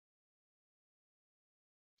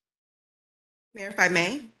Mayor, if I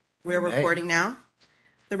may, we're May. recording now.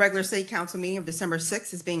 The regular city council meeting of December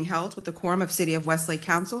 6th is being held with the quorum of City of Westlake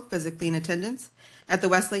Council physically in attendance at the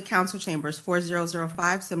Westlake Council Chambers,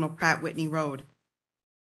 4005 Seminole Pratt Whitney Road.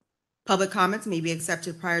 Public comments may be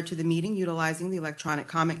accepted prior to the meeting utilizing the electronic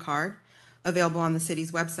comment card available on the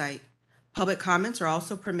city's website. Public comments are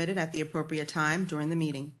also permitted at the appropriate time during the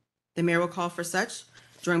meeting. The mayor will call for such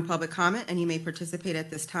during public comment, and you may participate at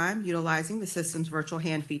this time utilizing the system's virtual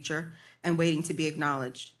hand feature and waiting to be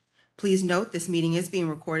acknowledged. Please note this meeting is being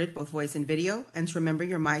recorded, both voice and video, and to remember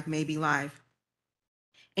your mic may be live.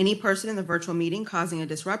 Any person in the virtual meeting causing a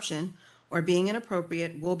disruption or being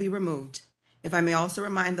inappropriate will be removed. If I may also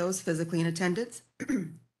remind those physically in attendance,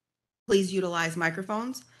 please utilize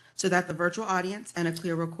microphones so that the virtual audience and a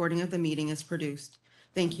clear recording of the meeting is produced.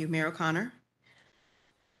 Thank you. Mayor O'Connor.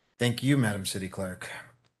 Thank you, Madam City Clerk.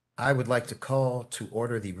 I would like to call to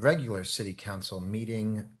order the regular City Council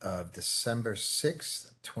meeting of December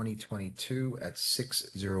 6th, 2022 at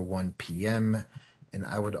 6:01 p.m. And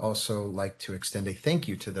I would also like to extend a thank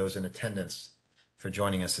you to those in attendance for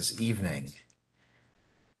joining us this evening.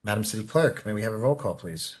 Madam City Clerk, may we have a roll call,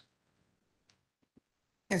 please?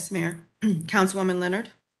 Yes, Mayor. Councilwoman Leonard.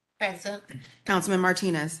 Present. Councilman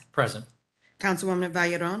Martinez. Present. Councilwoman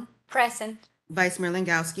Valladon. Present. Vice Mayor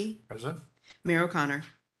Langowski. Present. Mayor O'Connor.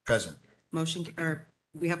 Present.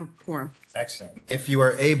 We have a quorum. Excellent. If you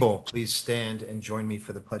are able, please stand and join me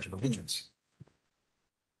for the Pledge of Allegiance.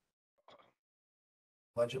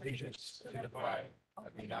 Pledge of Allegiance To the flag of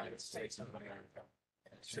the United States of America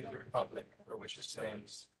and to the republic for which it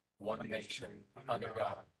stands, one nation, under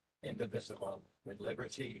God, indivisible, with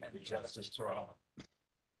liberty and justice for all.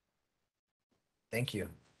 Thank you.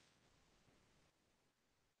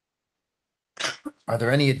 Are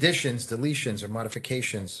there any additions, deletions, or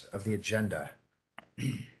modifications of the agenda?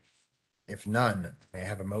 If none, may I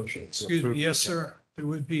have a motion? to Excuse approve me, the yes, agenda? sir. There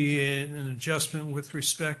would be an adjustment with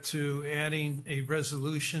respect to adding a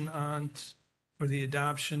resolution on for the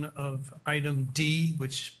adoption of item D,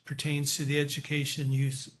 which pertains to the Education and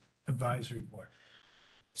Youth Advisory Board.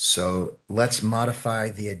 So let's modify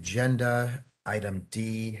the agenda, item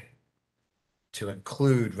D, to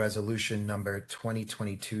include resolution number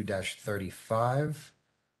 2022-35.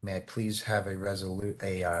 May I please have a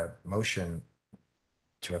motion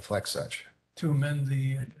to reflect such, To amend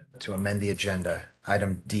the, to amend the agenda,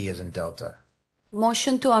 item D as in Delta?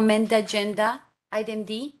 Motion to amend the agenda, item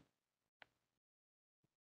D.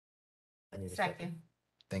 I need a Second.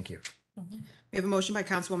 Thank you. We have a motion by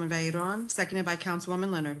Councilwoman Valladon, seconded by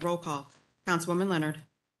Councilwoman Leonard. Roll call. Councilwoman Leonard.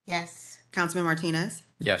 Yes. Councilman Martinez.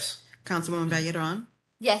 Yes. Councilwoman Valladon.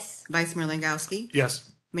 Yes. Vice Mayor Langowski.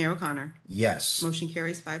 Yes. Mayor O'Connor. Yes. Motion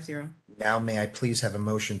carries 5-0. Now may I please have a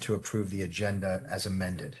motion to approve the agenda as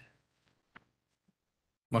amended?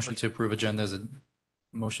 Motion to approve agenda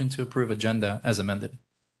as amended.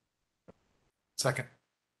 Second.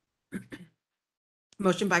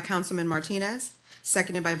 Motion by Councilman Martinez,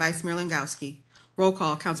 seconded by Vice Mayor Langowski. Roll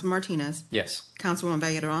call. Councilman Martinez. Yes. Councilwoman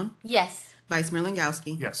Valladon. Yes. Vice Mayor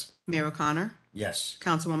Langowski. Yes. Mayor O'Connor. Yes.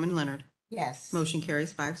 Councilwoman Leonard. Yes. Motion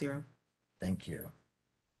carries 5-0. Thank you.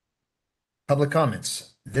 Public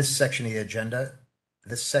comments. This section of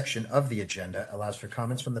the agenda allows for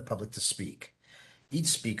comments from the public to speak. Each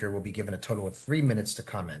speaker will be given a total of 3 minutes to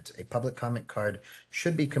comment. A public comment card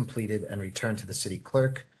should be completed and returned to the city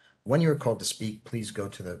clerk. When you are called to speak, please go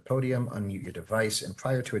to the podium, unmute your device, and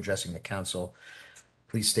prior to addressing the council,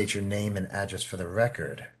 please state your name and address for the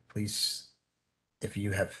record. Please, if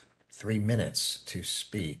you have 3 minutes to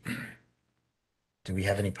speak. Do we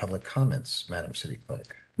have any public comments, Madam City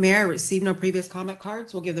Clerk? Mayor, I received no previous comment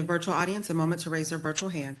cards. We'll give the virtual audience a moment to raise their virtual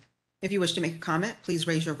hand. If you wish to make a comment, please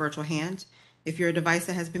raise your virtual hand. If you're a device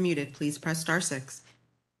that has been muted, please press *6.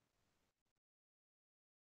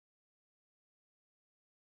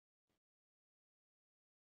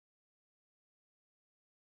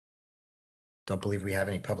 Don't believe we have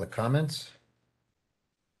any public comments.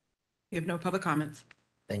 We have no public comments.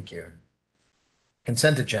 Thank you.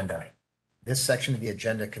 Consent agenda. This section of the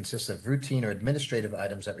agenda consists of routine or administrative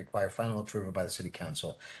items that require final approval by the city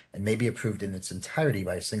council and may be approved in its entirety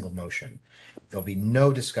by a single motion. There'll be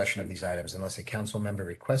no discussion of these items unless a council member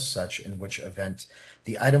requests such, in which event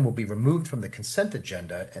the item will be removed from the consent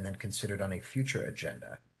agenda and then considered on a future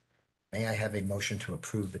agenda. May I have a motion to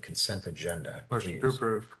approve the consent agenda? Motion to please?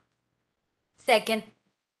 approve. Second.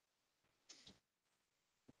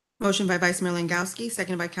 Motion by Vice Mayor Langowski,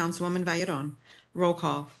 seconded by Councilwoman Valladon. Roll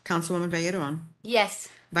call. Councilwoman Valladon. Yes.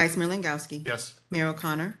 Vice Mayor Langowski. Yes. Mayor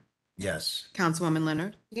O'Connor. Yes. Councilwoman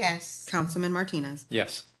Leonard. Yes. Councilman Martinez.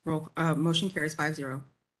 Yes. Motion carries 5-0.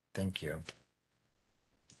 Thank you.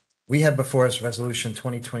 We have before us Resolution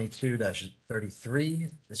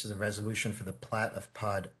 2022-33. This is a resolution for the plat of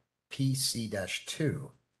Pod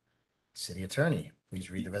PC-2. City Attorney,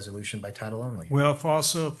 please read the resolution by title only. Well,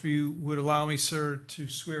 if you would allow me, sir, to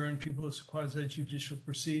swear in people as a quasi judicial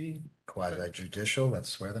proceeding. Quasi judicial, let's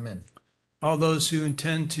swear them in. All those who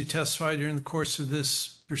intend to testify during the course of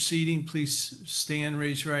this proceeding, please stand,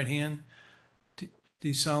 raise your right hand. Do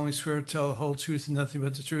you solemnly swear to tell the whole truth and nothing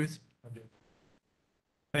but the truth?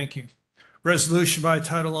 Thank you. Resolution by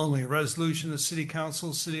title only, a resolution of the City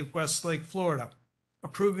Council, City of Westlake, Florida,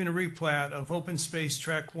 approving a replat of Open Space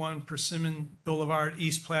Track 1, Persimmon Boulevard,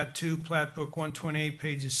 East Plat 2, Plat Book 128,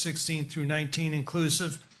 pages 16 through 19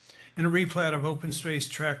 inclusive, and a replat of Open Space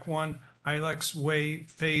Track 1, Ilex Way,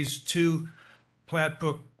 Phase 2, Plat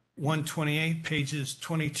Book 128, pages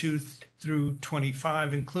 22 through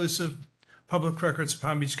 25 inclusive. Public records,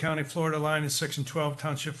 Palm Beach County, Florida, line is Section 12,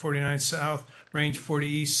 Township 49 South, Range 40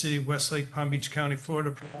 East, City of Westlake, Palm Beach County,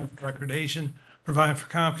 Florida, providing for recordation, providing for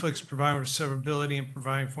conflicts, providing for severability, and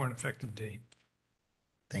providing for an effective date.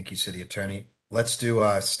 Thank you, City Attorney. Let's do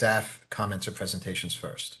staff comments or presentations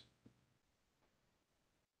first.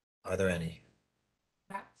 Are there any?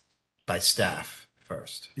 By staff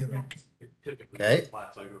first. Okay.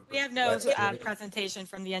 We have no presentation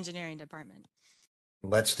from the engineering department.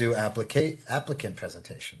 Let's do applicant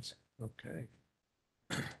presentations. Okay.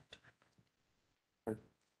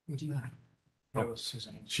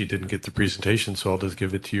 She didn't get the presentation, so I'll just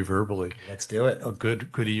give it to you verbally. Let's do it. A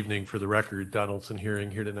good evening. For the record, Donaldson Hearing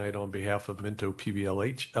here tonight on behalf of Minto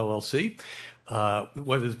PBLH LLC.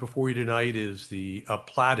 What is before you tonight is the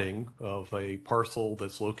platting of a parcel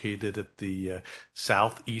that's located at the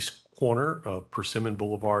southeast corner of Persimmon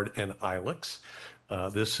Boulevard and Ilex.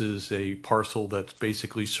 This is a parcel that's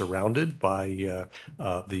basically surrounded by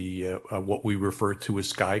what we refer to as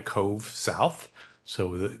Sky Cove South.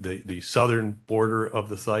 So the southern border of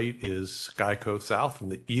the site is Sky Cove South, and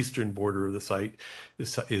the eastern border of the site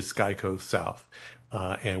is Sky Cove South.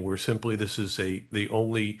 And this is the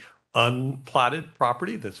only unplatted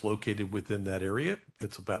property that's located within that area.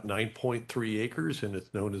 It's about 9.3 acres, and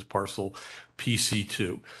it's known as parcel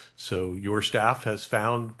PC2. So your staff has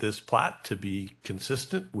found this plat to be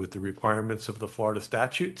consistent with the requirements of the Florida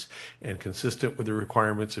statutes and consistent with the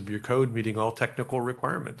requirements of your code, meeting all technical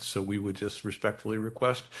requirements. So we would just respectfully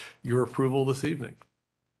request your approval this evening.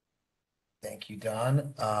 Thank you,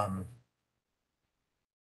 Don.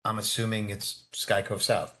 I'm assuming it's Sky Cove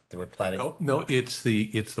South that we're planning. No, it's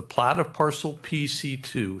the plat of parcel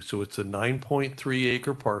PC2. So it's a 9.3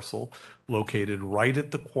 acre parcel located right at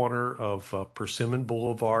the corner of Persimmon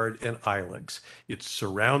Boulevard and Ilex. It's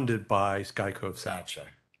surrounded by Sky Cove South. Gotcha.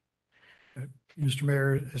 Mr.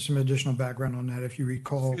 Mayor, some additional background on that. If you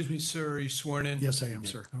recall, Excuse me, sir, are you sworn in? yes, I am,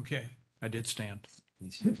 sir. Okay. I did stand. I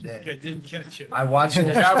didn't catch it. I watched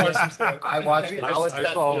it. I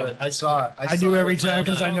saw it. I do every time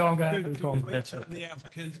because I know I'm going to have to call. The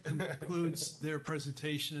applicant concludes their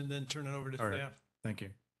presentation and then turn it over to All right. staff. Thank you.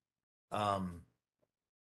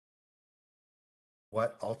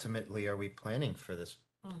 What ultimately are we planning for this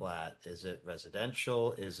plat? Is it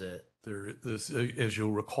residential? Is it? As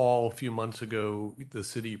you'll recall, a few months ago, the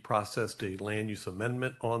city processed a land use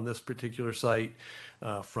amendment on this particular site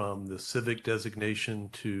from the civic designation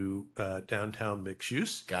to downtown mixed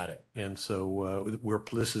use. Got it. And so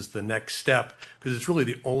this is the next step because it's really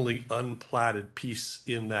the only unplatted piece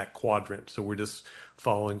in that quadrant. So we're just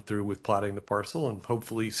following through with platting the parcel and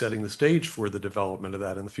hopefully setting the stage for the development of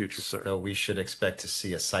that in the future, sir. So we should expect to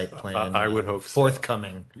see a site plan. I would hope so.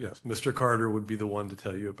 Forthcoming. Yes, Mr. Carter would be the one to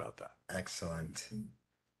tell you about that. Excellent.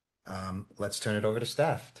 Let's turn it over to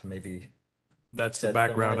staff to maybe. That's the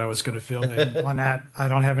background I was going to fill in on that. I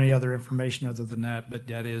don't have any other information other than that, but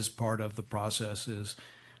that is part of the process is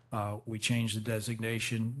we changed the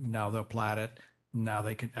designation. Now they'll plat it. Now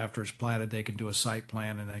they can, after it's platted, they can do a site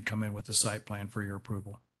plan and then come in with the site plan for your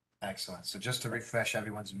approval. Excellent. So just to refresh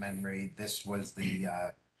everyone's memory, this was the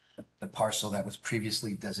parcel that was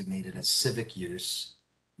previously designated as civic use.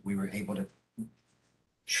 We were able to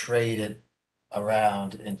trade it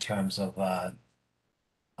around in terms of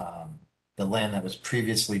the land that was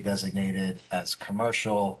previously designated as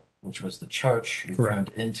commercial, which was the church. We turned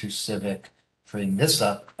into civic, freeing this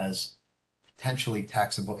up as potentially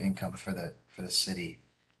taxable income for the city,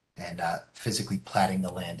 and physically platting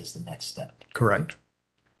the land is the next step. Correct.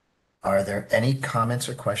 Are there any comments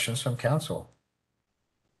or questions from council?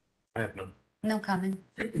 I have none. No comment.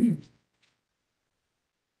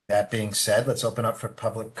 That being said, let's open up for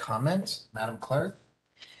public comment. Madam Clerk?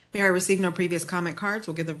 Mayor, I received no previous comment cards.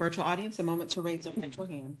 We'll give the virtual audience a moment to raise their virtual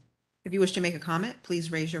hand. If you wish to make a comment,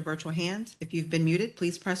 please raise your virtual hand. If you've been muted,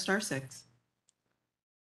 please press star 6.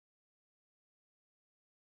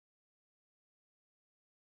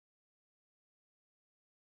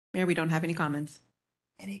 Mayor, we don't have any comments.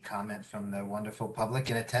 Any comment from the wonderful public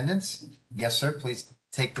in attendance? Yes, sir. Please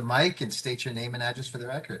take the mic and state your name and address for the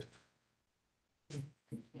record.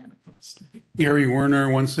 Gary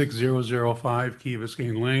Werner, 16005 Key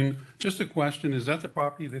Biscayne Lane. Just a question, is that the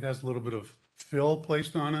property that has a little bit of fill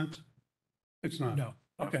placed on it? It's not? No.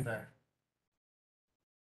 Okay. Sir.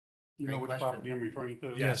 You know Great which question. property I'm referring to?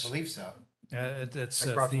 I Yes. believe so. It's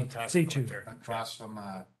Across from the tax C2, collector. Across from,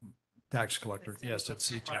 tax collector. Yes,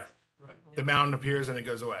 it's C2. The mountain appears and it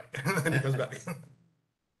goes away. And it goes back.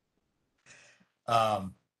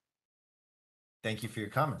 thank you for your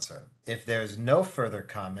comment, sir. If there's no further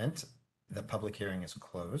comment, the public hearing is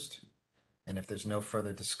closed. And if there's no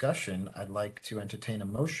further discussion, I'd like to entertain a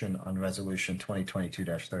motion on resolution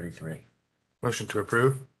 2022-33. Motion to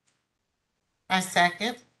approve. I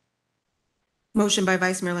second. Motion by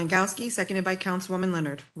Vice Mayor Langowski, seconded by Councilwoman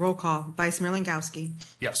Leonard. Roll call. Vice Mayor Langowski.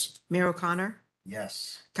 Yes. Mayor O'Connor.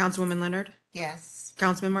 Yes. Councilwoman Leonard. Yes.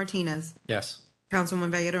 Councilman Martinez. Yes. Councilwoman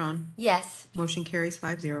Valladolid. Yes. Motion carries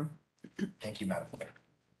 5-0. Thank you, Madam Clerk.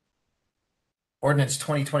 Ordinance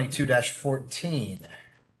 2022-14.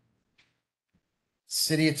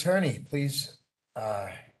 City Attorney, please,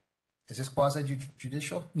 is this quasi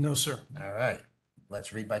judicial? No, sir. All right,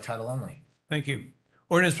 let's read by title only. Thank you.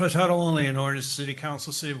 Ordinance by title only, an ordinance City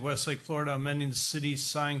Council, City of Westlake, Florida, amending the city's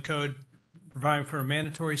sign code, providing for a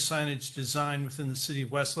mandatory signage design within the city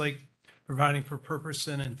of Westlake, providing for purpose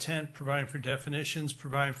and intent, providing for definitions,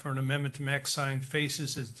 providing for an amendment to MAC sign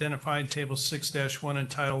faces as identified in Table 6-1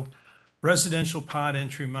 entitled Residential Pod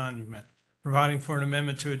Entry Monument, providing for an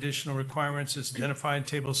amendment to additional requirements as identified in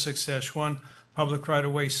Table 6-1 Public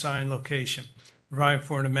Right-of-Way Sign Location, providing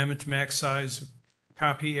for an amendment to MAC size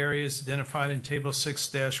copy areas identified in Table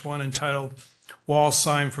 6-1 entitled Wall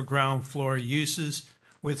Sign for Ground Floor Uses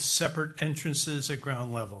with separate entrances at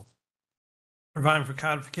ground level, providing for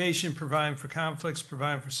codification, providing for conflicts,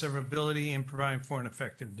 providing for severability, and providing for an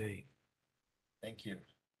effective date. Thank you.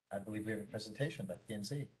 I believe we have a presentation by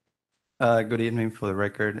PNC. Good evening. For the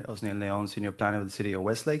record, Osniel Leon, Senior Planner of the City of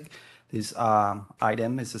Westlake. This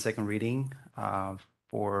item is the second reading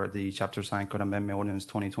for the Chapter Sign Code Amendment Ordinance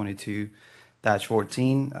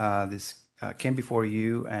 2022-14. This came before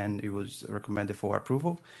you and it was recommended for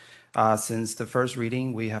approval. Since the first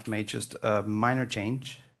reading, we have made just a minor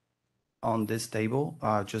change on this table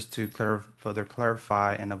just to further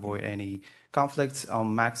clarify and avoid any conflicts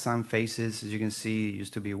on max sign faces. As you can see, it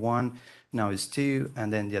used to be 1, now it's 2,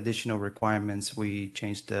 and then the additional requirements, we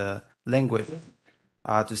changed the language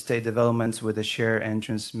to state developments with a shared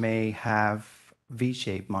entrance may have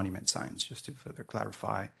V-shaped monument signs, just to further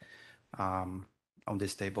clarify on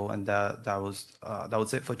this table. And that was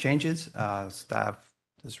it for changes. Staff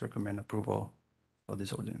does recommend approval of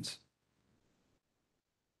this ordinance.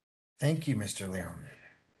 Thank you, Mr. Leon.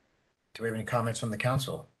 Do we have any comments from the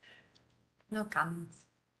council? No comments.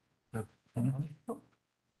 No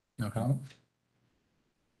comment?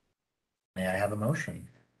 May I have a motion?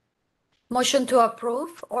 Motion to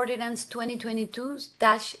approve ordinance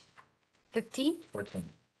 2022-15, 14.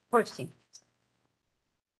 14.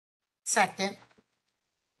 Second.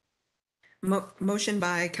 Motion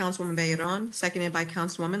by Councilwoman Valladolid, seconded by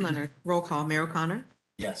Councilwoman Leonard. Roll call. Mayor O'Connor.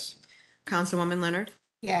 Yes. Councilwoman Leonard.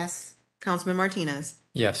 Yes. Councilman Martinez.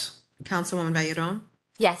 Yes. Councilwoman Valladolid.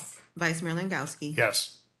 Yes. Vice Mayor Langowski.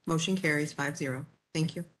 Yes. Motion carries 5-0.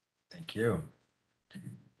 Thank you. Thank you.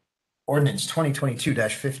 Ordinance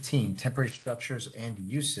 2022-15, temporary structures and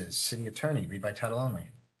uses. City Attorney, read by title only.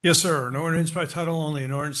 Yes, sir. An ordinance by title only,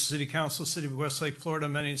 an ordinance City Council, City of Westlake, Florida,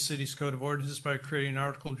 amending the city's code of ordinances by creating an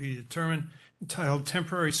article to be determined entitled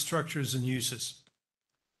Temporary Structures and Uses,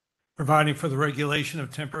 providing for the regulation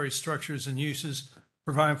of temporary structures and uses,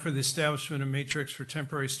 providing for the establishment of matrix for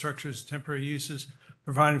temporary structures and temporary uses,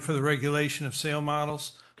 providing for the regulation of sale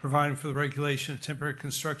models, providing for the regulation of temporary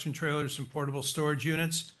construction trailers and portable storage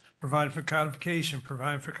units, providing for codification,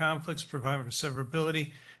 providing for conflicts, providing for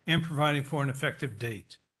severability, and providing for an effective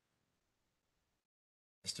date.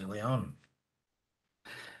 Mr. Leon.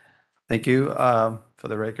 Thank you. For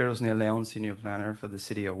the record, Osniel Leon, Senior Planner for the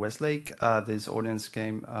City of Westlake. This ordinance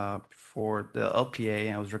came for the LPA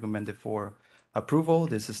and was recommended for approval.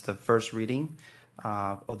 This is the first reading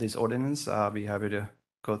of this ordinance. I'll be happy to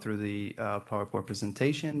go through the PowerPoint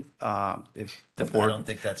presentation. If the I board don't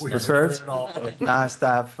think that's prefers,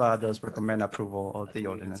 staff does recommend approval of the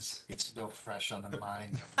ordinance. It's still fresh on the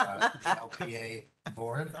mind of the LPA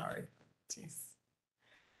board. All right.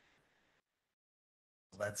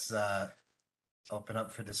 let's open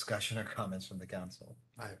up for discussion or comments from the council.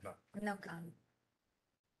 I have not. No comment.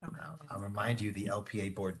 I'll remind you, the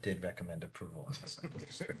LPA board did recommend approval on this.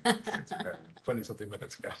 20-something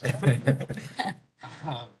minutes ago.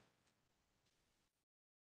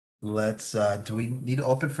 Let's, do we need to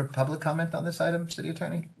open for public comment on this item, city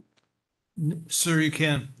attorney? Sir, you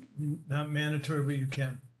can. Not mandatory, but you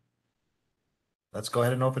can. Let's go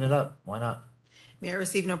ahead and open it up. Why not? Mayor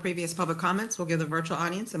received no previous public comments. We'll give the virtual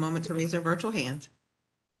audience a moment to raise their virtual hand.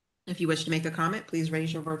 If you wish to make a comment, please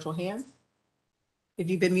raise your virtual hand. If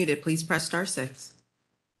you've been muted, please press *6.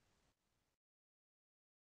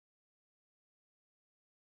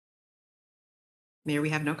 Mayor, we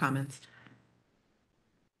have no comments.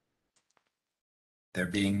 There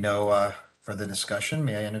being no further discussion,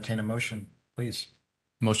 may I entertain a motion, please?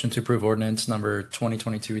 Motion to approve ordinance number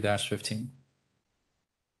 2022-15.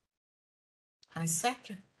 I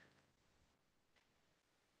second.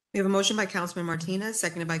 We have a motion by Councilman Martinez,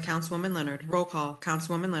 seconded by Councilwoman Leonard. Roll call,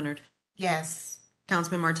 Councilwoman Leonard. Yes.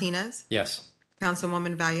 Councilman Martinez. Yes.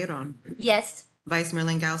 Councilwoman Valleron. Yes. Vice Mayor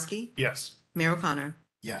Langowski. Yes. Mayor O'Connor.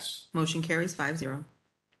 Yes. Motion carries 5-0.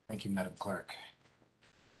 Thank you, Madam Clerk.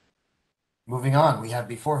 Moving on, we have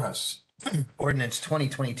before us ordinance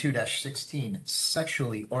 2022-16,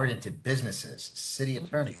 sexually oriented businesses. City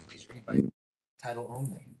attorney, please read by title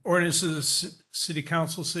only. Ordinance of the City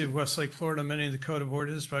Council, City of Westlake, Florida, amending the Code of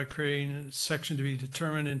Ordinance by creating a section to be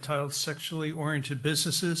determined entitled Sexually Oriented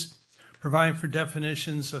Businesses, providing for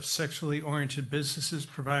definitions of sexually oriented businesses,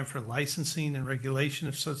 providing for licensing and regulation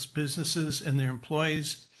of such businesses and their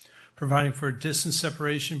employees, providing for a distance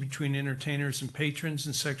separation between entertainers and patrons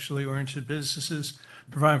in sexually oriented businesses,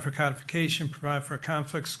 providing for codification, providing for a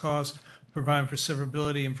conflicts clause, providing for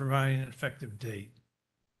severability, and providing an effective date.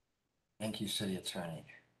 Thank you, City Attorney.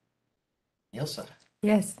 Ilsa.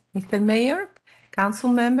 Yes, Mr. Mayor, council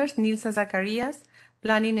members, Nilsa Zacharias,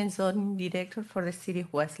 Planning and Zoning Director for the City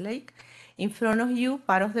of Westlake. In front of you,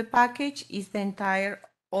 part of the package is the entire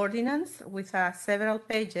ordinance with several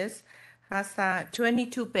pages, has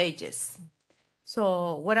 22 pages.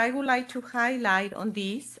 So what I would like to highlight on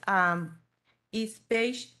this is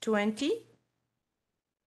page 20.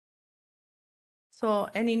 So,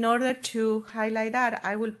 and in order to highlight that,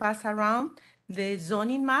 I will pass around the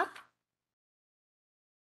zoning map.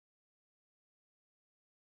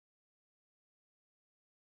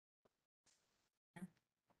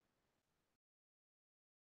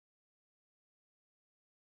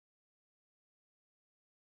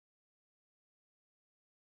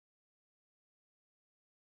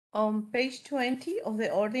 On page 20 of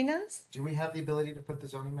the ordinance, Do we have the ability to put the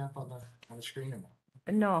zoning map on the screen or no?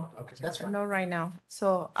 no, Okay, that's fine. not right now.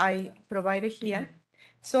 So I provided here.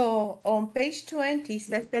 So on page 20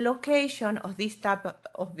 says the location of this type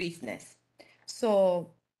of business.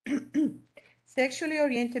 So sexually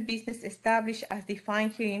oriented business established as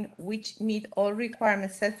defined herein, which meet all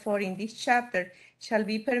requirements set forth in this chapter, shall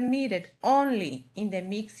be permitted only in the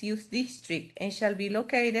mixed-use district and shall be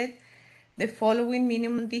located the following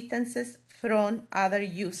minimum distances from other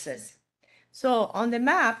uses. So on the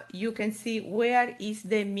map, you can see where is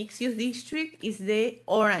the mixed-use district is the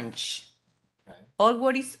orange. Okay. All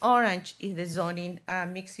what is orange is the zoning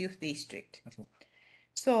mixed-use district.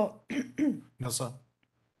 So Nelsa,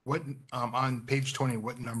 what, on page 20,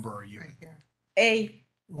 what number are you? A,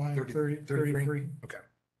 Line 30, 33. Okay.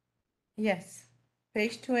 yes,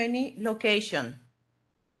 page 20, location.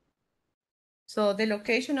 So the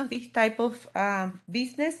location of this type of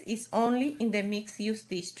business is only in the mixed-use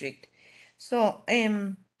district. So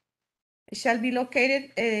it shall be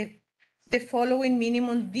located the following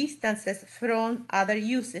minimum distances from other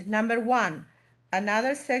uses. Number one,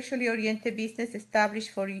 another sexually oriented business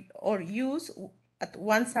established for or use at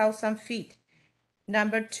 1,000 feet.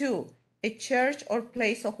 Number two, a church or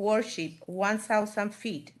place of worship, 1,000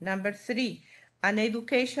 feet. Number three, an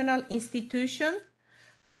educational institution,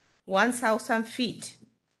 1,000 feet.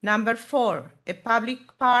 Number four, a public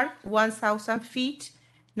park, 1,000 feet.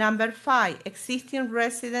 Number five, existing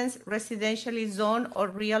residence, residentially zoned or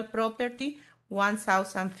real property,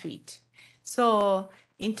 1,000 feet. So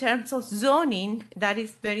in terms of zoning, that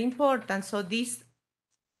is very important. So these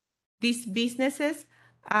businesses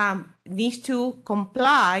need to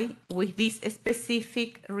comply with this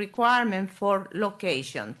specific requirement for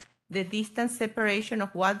location, the distance separation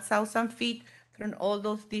of 1,000 feet from all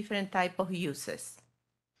those different type of uses.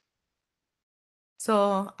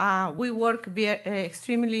 So we work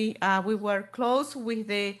we work close with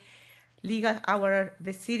the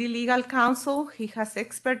the city legal counsel. He has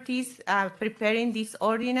expertise preparing this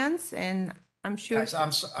ordinance, and I'm sure. Guys,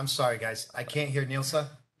 I'm sorry, guys. I can't hear Nilsa.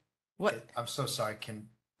 What? I'm so sorry.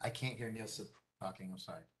 I can't hear Nielsen talking. I'm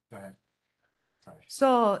sorry. Go ahead. Sorry.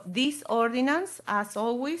 So this ordinance, as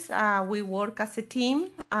always, we work as a team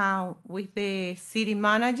with the city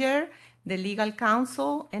manager, the legal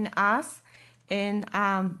counsel, and us. And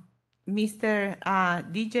Mr.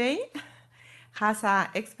 DJ has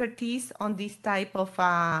expertise on this type of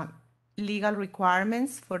legal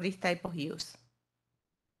requirements for this type of use.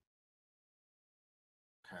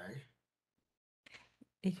 Okay.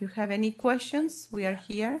 If you have any questions, we are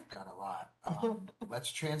here. Got a lot.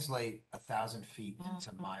 Let's translate 1,000 feet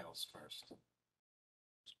into miles first.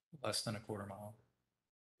 Less than a quarter mile.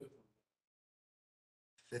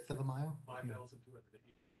 Fifth of a mile?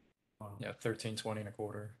 Yeah, 1320 and a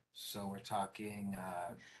quarter. So we're talking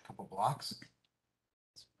a couple blocks.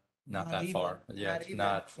 Not Not that even. far. Yeah, Not even.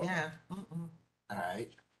 not far. Yeah. All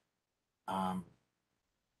right.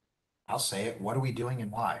 I'll say it. What are we doing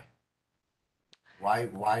and why?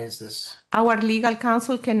 Why is this? Our legal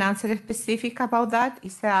counsel can answer specific about that.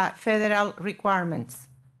 It's federal requirements.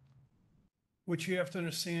 What you have to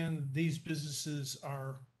understand, these businesses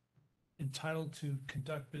are entitled to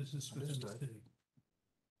conduct business within the Understood. city.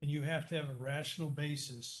 And you have to have a rational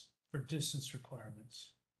basis for distance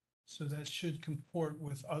requirements. So that should comport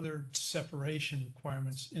with other separation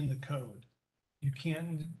requirements in the code. You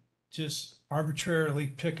can't just arbitrarily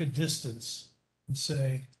pick a distance and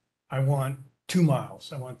say, I want 2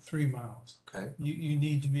 miles, I want 3 miles. Okay. You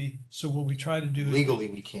need to be, so what we try to do is. Legally,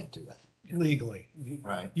 we can't do that. Legally.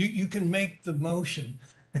 Right. You can make the motion.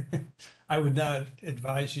 I would not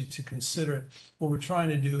advise you to consider it. What we're trying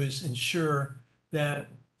to do is ensure that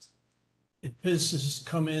if businesses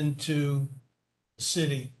come into the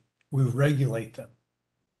city, we regulate them.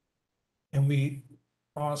 And we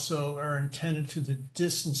also are intended to the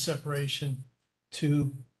distance separation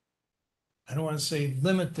to, I don't want to say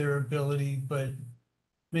limit their ability, but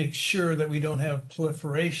make sure that we don't have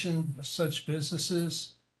proliferation of such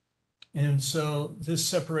businesses. And so this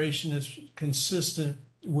separation is consistent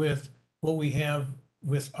with what we have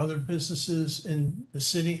with other businesses in the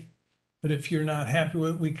city. But if you're not happy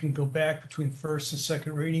with it, we can go back between first and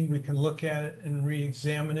second reading. We can look at it and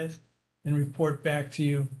re-examine it and report back to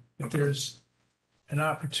you if there's an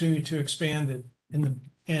opportunity to expand it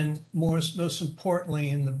and most importantly,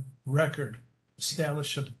 in the record,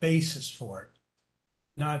 establish a basis for it.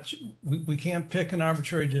 Not, we can't pick an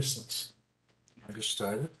arbitrary distance.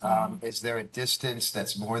 Understood. Is there a distance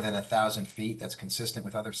that's more than 1,000 feet that's consistent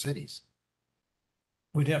with other cities?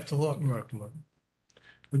 We'd have to look.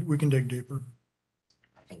 We can dig deeper.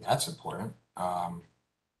 I think that's important.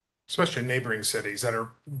 Especially in neighboring cities that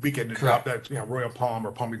are, we can Correct. adopt that, Royal Palm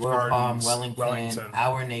or Palm Beach Royal Palm, Gardens. Wellington,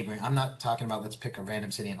 our neighboring. I'm not talking about let's pick a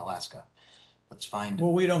random city in Alaska. Let's find.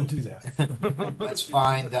 Well, we don't do that. Let's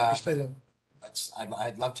find.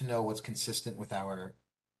 I'd love to know what's consistent with our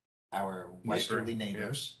westerly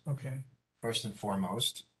neighbors. Okay. First and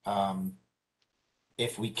foremost,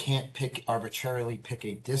 if we can't arbitrarily pick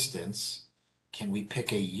a distance, can we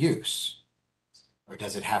pick a use? Or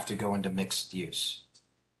does it have to go into mixed use?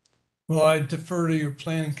 Well, I defer to your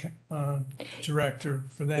planning director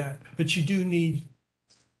for that, but you do need,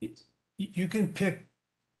 you can pick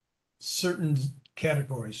certain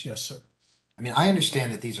categories. Yes, sir. I mean, I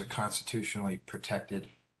understand that these are constitutionally protected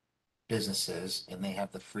businesses and they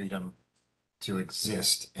have the freedom to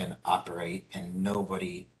exist and operate, and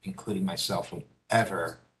nobody, including myself, would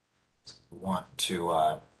ever want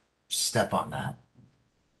to step on that.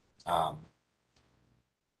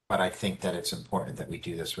 But I think that it's important that we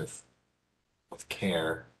do this with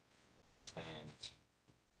care and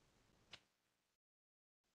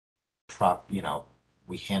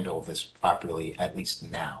we handle this properly, at least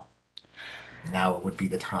now. Now would be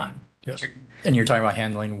the time. Yes. And you're talking about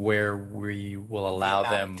handling where we will allow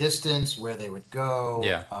them. Distance, where they would go.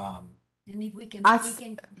 Yeah. And if we can,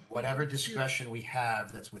 Whatever discretion we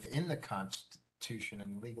have that's within the Constitution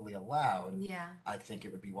and legally allowed. yeah. I think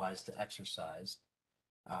it would be wise to exercise.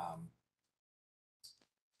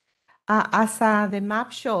 As the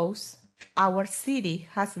map shows, our city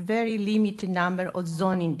has very limited number of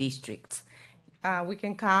zoning districts. We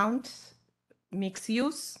can count mixed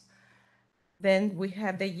use. Then we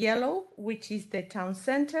have the yellow, which is the town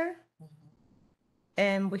center.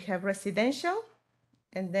 And we have residential.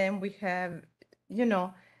 And then we have,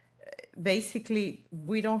 basically,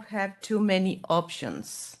 we don't have too many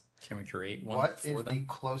options. Can we create one What for is the them?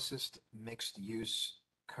 closest mixed use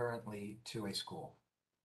currently to a school?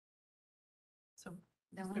 So,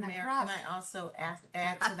 The one Mr. Mayor, across. can I also add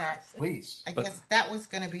to that? Please. I guess that was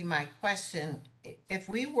going to be my question. If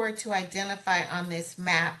we were to identify on this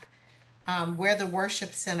map where the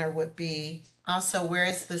worship center would be Also, where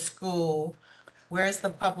is the school? Where is the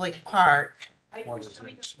public park?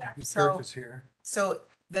 So, so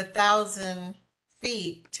the 1,000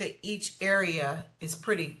 feet to each area is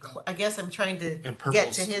pretty, I guess I'm trying to And get to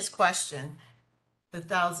purples. his question. The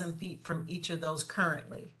 1,000 feet from each of those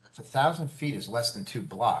currently. If 1,000 feet is less than 2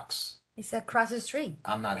 blocks, It's across the street.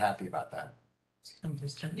 I'm not happy about that.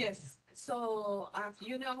 Yes, so,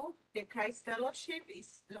 you know, the Christ Fellowship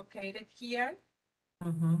is located here.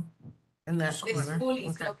 Mm-hmm. And that's. The school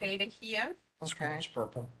is located here. Okay. It's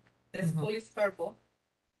purple. The school is purple.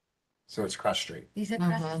 So it's cross street. It's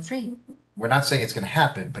across the street. We're not saying it's going to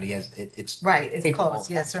happen, but it's. Right, it's capable. close,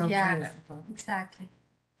 yes. I'm Yeah. trying to- Exactly.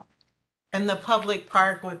 And the public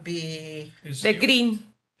park would be Is- The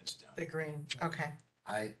green. the green, okay.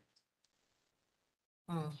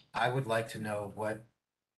 Hmm. I would like to know what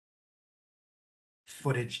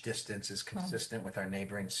footage distance is consistent with our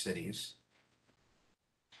neighboring cities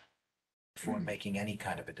before making any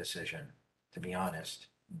kind of a decision, to be honest.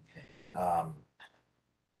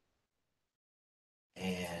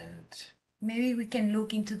 And Maybe we can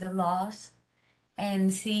look into the laws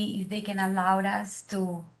and see if they can allow us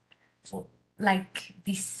to like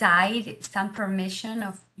decide some permission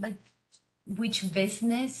of like which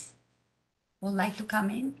business would like to come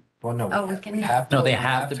in. well, no, Oh, we can- No, they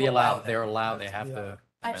have to be allow allowed. that. They're allowed. They have to.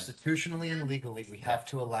 Constitutionally and legally, we have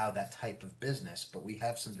to allow that type of business, but we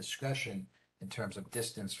have some discretion in terms of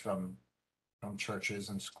distance from churches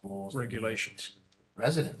and schools. Regulations.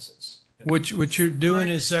 Residences. What you're doing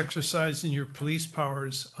is exercising your police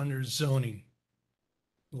powers under zoning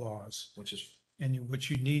laws. Which is, And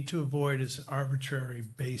what you need to avoid is an arbitrary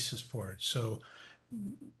basis for it. So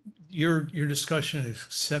your discussion is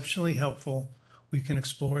exceptionally helpful. We can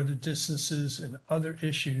explore the distances and other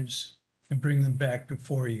issues and bring them back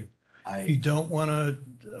before you. If you don't want to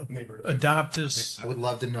adopt this, I would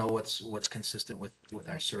love to know what's consistent with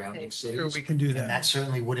our surrounding sure, cities. we can do And that. that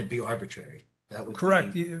certainly wouldn't be arbitrary. That would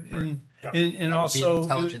Correct. be- And That would be an also,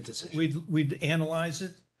 intelligent decision. we'd analyze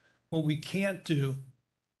it. What we can't do,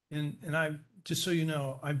 and I, just so you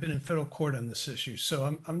know, I've been in federal court on this issue,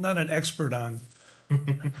 so I'm not an expert on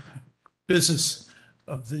business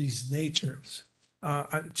of these natures.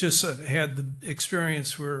 I just had the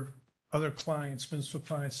experience where other clients, municipal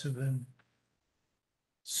clients have been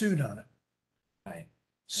sued on it. Right.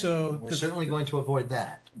 So We're certainly going to avoid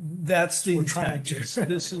that. that's the We're trying intent.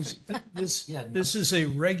 to. This Yeah, no. this is a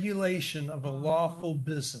regulation of a lawful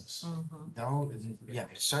business. No, yeah,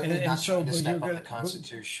 we're certainly And not so, trying to but step you're on the gonna-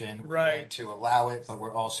 Constitution. We're Right. going to allow it, but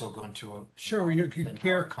we're also going to. Sure, you can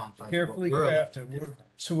within our confines of what carefully we're allowed crafted. to do.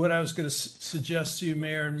 So what I was going to suggest to you,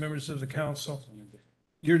 Mayor and members of the council,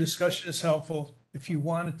 your discussion is helpful. If you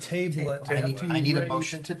want to table it. I after you need a raise-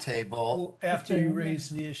 motion to table. After you raise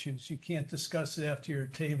the issues, you can't discuss it after you're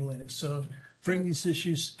tabling it. So bring these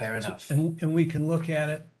issues. Fair enough. And we can look at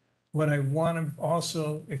it. What I want to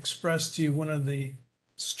also express to you, one of the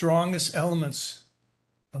strongest elements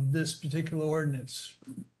of this particular ordinance,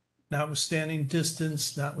 notwithstanding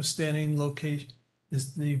distance, notwithstanding location,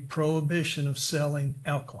 is the prohibition of selling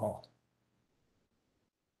alcohol.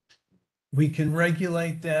 We can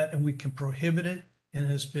regulate that and we can prohibit it, and it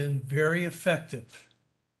has been very effective.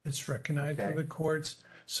 It's recognized by Okay. the courts.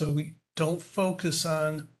 So we don't focus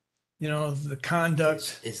on, the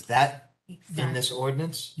conduct. Is that in Exactly. this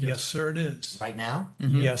ordinance Yes, sir, it is. right now?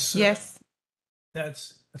 Yes, sir. Yes,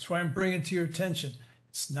 That's why I'm bringing it to your attention.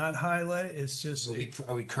 It's not highlighted, it's just,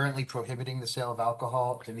 Are we currently prohibiting the sale of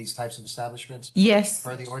alcohol in these types of establishments yes,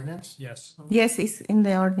 per the ordinance? yes. yes, it's in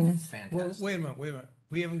the ordinance. Well, Fantastic. wait a minute.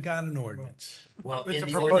 We haven't got an ordinance. Well, But in the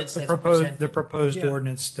the proposed, ordinance the that's proposed, the presented, proposed Yeah.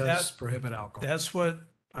 ordinance does That- prohibit alcohol. That's what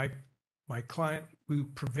my client, we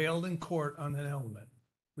prevailed in court on that element.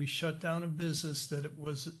 We shut down a business that it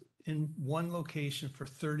was in one location for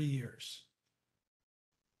 30 years.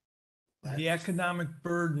 The economic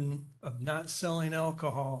burden of not selling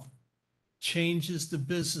alcohol changes the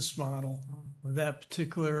business model of that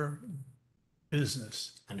particular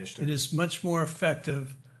business. It understood. is much more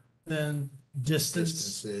effective than distance.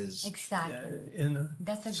 Distances. Exactly.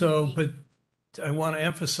 That's a good So, thing. but I want to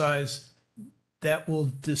emphasize that will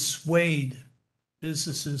dissuade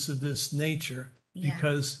businesses of this nature Yeah.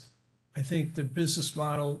 because I think the business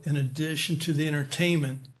model, in addition to the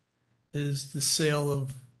entertainment, is the sale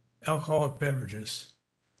of alcoholic beverages.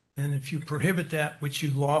 And if you prohibit that, which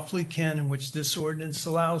you lawfully can, and which this ordinance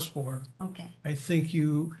allows for, Okay. I think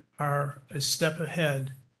you are a step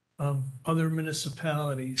ahead of other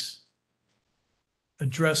municipalities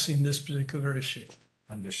addressing this particular issue.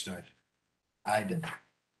 Understood.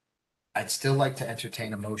 I'd still like to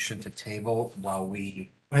entertain a motion to table while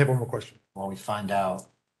we I have one more question. find out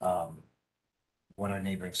what our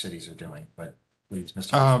neighboring cities are doing, but please,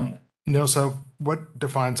 Mr. Um, Nilsa, what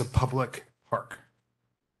defines a public park?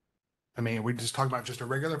 I mean, we just talk about just a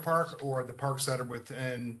regular park or the parks that are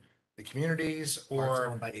within the communities Parks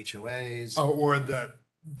or, owned by HOAs. or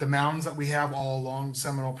the mountains that we have all along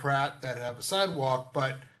Seminole Pratt that have a sidewalk,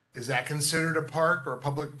 but is that considered a park or a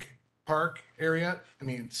public park area? I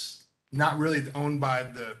mean, it's not really owned by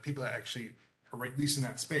the people that actually are leasing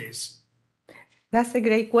that space. That's a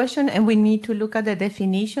great question, and we need to look at the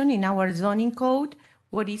definition in our zoning code.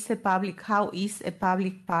 What is a public, how is a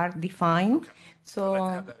public park defined?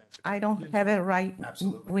 So I don't have it right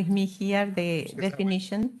Absolutely. with me here, the Just 'cause that would-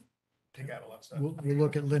 definition. Take out a lot of stuff. We'll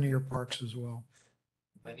look at linear parks as well.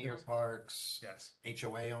 Linear parks, Yes.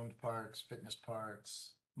 HOA-owned parks, fitness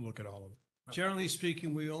parks. Look at all of it. Generally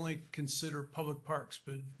speaking, we only consider public parks,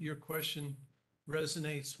 but your question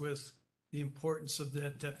resonates with the importance of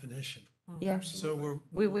that definition. Yes, So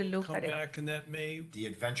we will look come at it. back and that may, The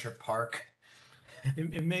adventure park.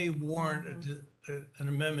 it may warrant an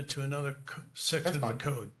amendment to another section of the That's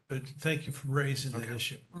fine. code, but thank you for raising that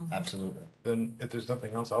issue. Absolutely. Then if there's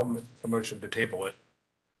nothing else, I'll make a motion to table it.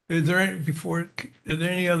 Are there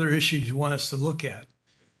any other issues you want us to look at?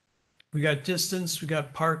 We got distance, we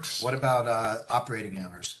got parks. What about operating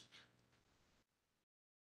hours?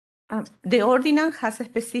 The ordinance has a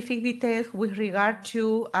specific details with regard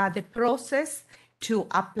to the process to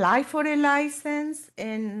apply for a license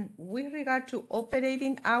and with regard to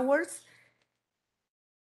operating hours.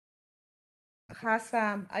 Has,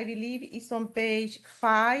 I believe it's on page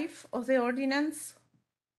 5 of the ordinance.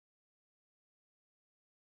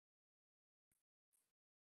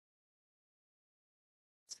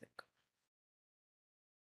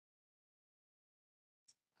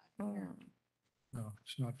 No,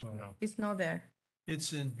 it's not. It's not there,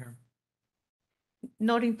 It's in here.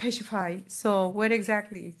 not in page 5. So where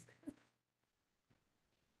exactly is?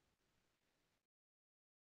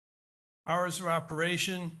 Hours of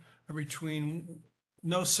operation are between,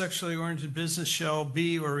 no sexually oriented business shall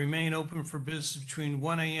be or remain open for business between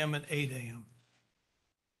 1 AM and 8 AM.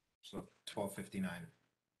 So 12:59.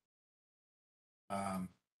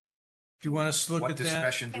 If you want us to look What at that,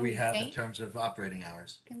 discretion do Can we we have in say? terms of operating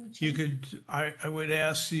hours? you could, I would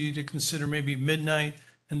ask you to consider maybe midnight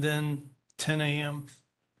and then 10 AM.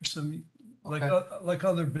 Or some, like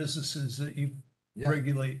other businesses that you Yeah.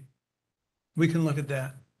 regulate. We can look at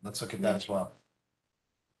that. Let's look at that as well.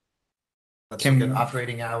 Let's Can- look at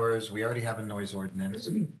operating hours. We already have a noise ordinance.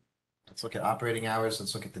 Let's look at operating hours.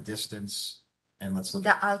 Let's look at the distance. And let's look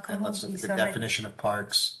The at, alcohol and let's look at is the already- definition of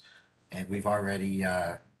parks. And we've already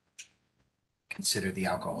considered the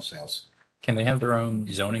alcohol sales. Can they have their own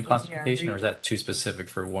zoning classification, or is that too specific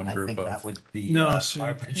for one I group think that of? would be No, sir.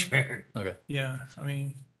 arbitrary. Okay. Yeah, I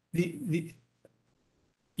mean, you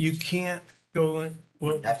can't go in,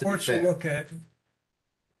 well, Have to be first you fair. look at,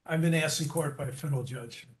 I've been asked in court by a federal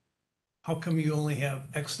judge, how come you only have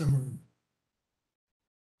X number of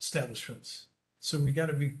establishments? So we got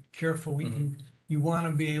to be careful. You want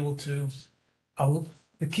to be able to,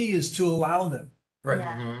 the key is to allow them, Right.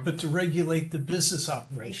 Yeah. Mhm. but to regulate the business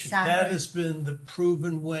operation. That Exactly. has been the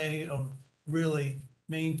proven way of really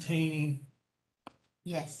maintaining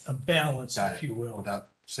Yes. a balance, Got if it. you will.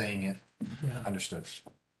 Without saying it, Yeah. understood.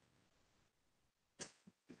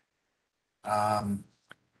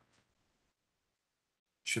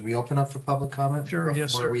 Should we open up for public comment? Sure,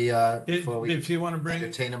 yes, Before sir. we, If, before we if you want to bring,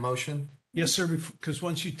 entertain a motion? yes, sir, because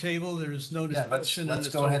once you table, there's no Yeah, let's discussion. and let's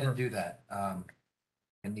it's go ahead over. and do that.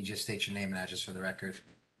 Can you just state your name and address for the record?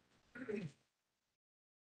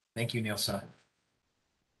 Thank you, Nielsa.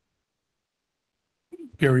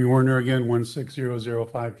 Gary Warner again,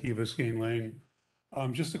 16005 Key Biscayne Lane.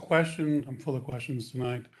 Just a question, I'm full of questions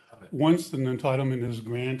tonight. Once an entitlement is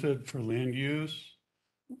granted for land use,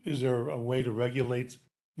 is there a way to regulate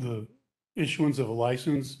the issuance of a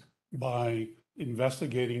license by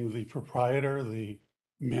investigating the proprietor, the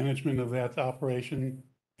management of that operation?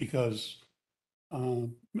 Because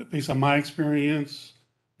based on my experience,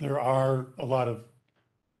 there are a lot of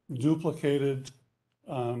duplicated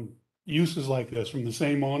uses like this from the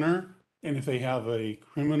same owner. And if they have a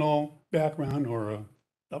criminal background or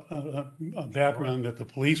a background that the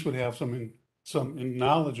police would have some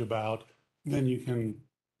knowledge about, then you can,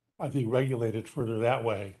 I think, regulate it further that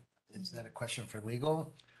way. Is that a question for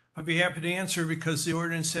legal? I'd be happy to answer because the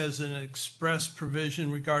ordinance has an express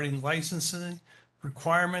provision regarding licensing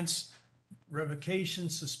requirements, revocation,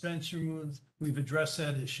 suspension. We've addressed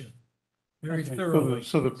that issue very Okay, thoroughly.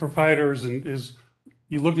 So the proprietor is,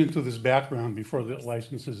 you looked into this background before the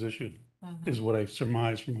license is issued, is what I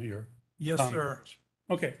surmise from your. Yes, sir.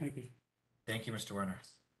 Okay, thank you. Thank you, Mr. Werner.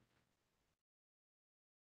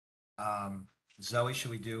 Zoe,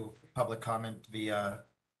 should we do public comment via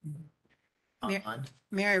Mayor- online?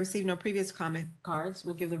 Mayor, I received no previous comment cards.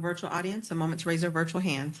 We'll give the virtual audience a moment to raise their virtual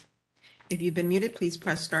hands. If you've been muted, please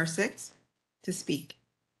press *6 to speak.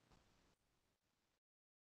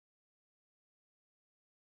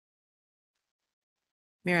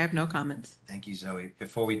 Mayor, I have no comments. Thank you, Zoe.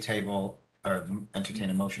 Before we table or entertain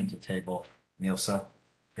a motion to table, Nilsa,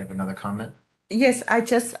 you have another comment? Yes, I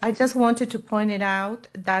just wanted to point it out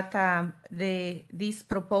that this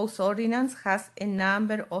proposed ordinance has a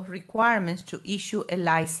number of requirements to issue a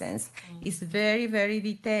license. It's very, very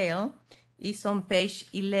detailed. It's on page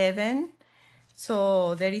 11.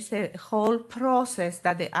 So there is a whole process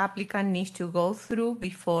that the applicant needs to go through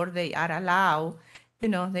before they are allowed,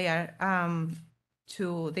 they are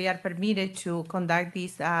permitted to conduct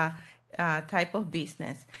this type of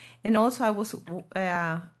business. And also I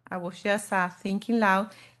was just thinking loud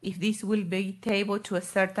if this will be tabled to a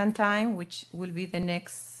certain time, which will be the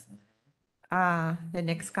next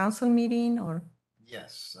council meeting, or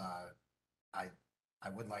Yes, I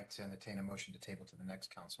would like to entertain a motion to table to the next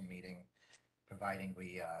council meeting, providing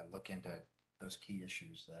we look into those key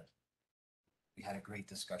issues that we had a great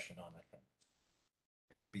discussion on, I think.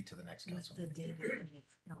 Be to the next council.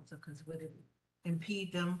 Because would it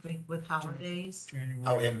impede them with holidays?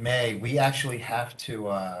 Oh, in May, we actually have to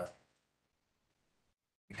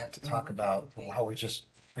talk about, while we're just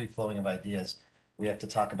free flowing of ideas, we have to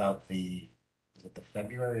talk about is it the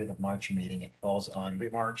February or the March meeting? It falls on Be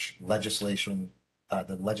March. legislation,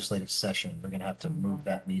 the legislative session. We're gonna have to move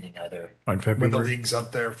that meeting either. On When the February, league's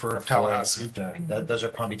up there for Tallahassee. Those are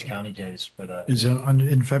Palm Beach County days, but is it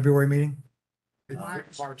in February meeting?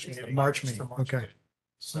 March meeting. March meeting, okay.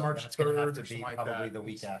 so March that's gonna have 3rd to or be something like probably that. the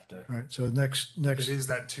week after. All right, so next It is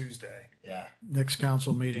that Tuesday. Yeah, next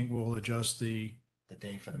council meeting, we'll adjust the the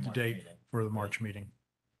day for the March date meeting. for the March meeting.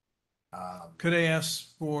 Could I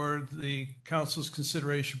ask for the council's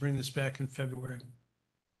consideration, bring this back in February?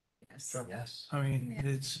 Yes. I mean,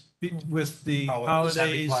 it's with the Does that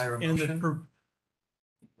holidays require a and the, motion?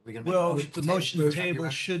 We can make a well, motion the to motion table to to table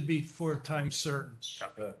February. should be for a time certain.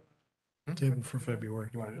 Table for February.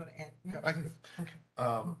 You want to? Yeah, I can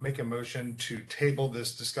make a motion to table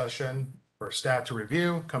this discussion for staff to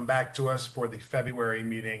review, come back to us for the February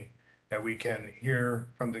meeting that we can hear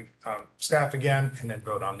from the staff again and then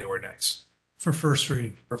vote on the ordinance For first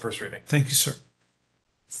reading. for first reading. Thank you, sir.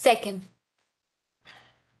 Second.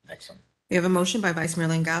 Excellent. We have a motion by Vice Mayor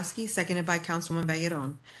Langowski, seconded by Councilwoman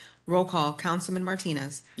Vallejon. Roll call, Councilman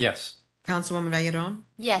Martinez. Yes. Councilwoman Vallejon.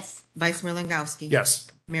 Yes. Vice Mayor Langowski. Yes.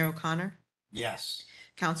 Mayor O'Connor. Yes,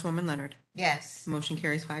 Councilwoman Leonard. Yes. Motion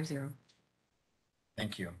carries 5-0.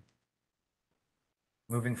 thank you.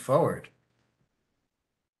 Moving forward.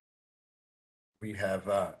 We have,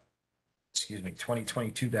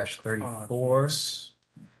 2022-34,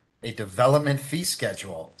 a development fee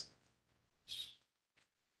schedule.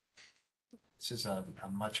 This is a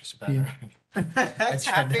much better.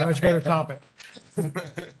 agenda. Much better topic.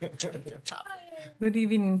 Good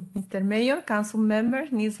evening, Mr. Mayor, council members,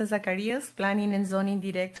 Nilsa Zacharias, Planning and Zoning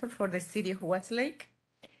Director for the City of Westlake.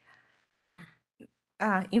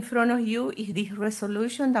 In front of you is this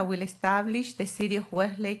resolution that will establish the City of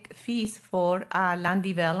Westlake fees for land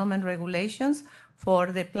development regulations for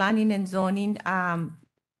the Planning and Zoning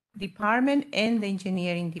Department and the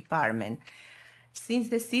Engineering Department. Since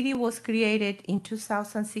the city was created in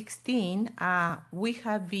 2016, we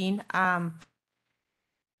have been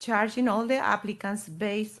charging all the applicants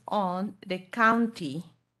based on the county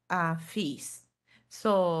fees.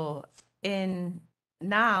 So, and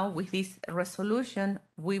now with this resolution,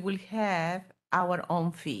 we will have our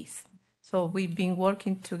own fees. So we've been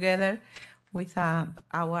working together with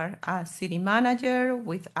our city manager,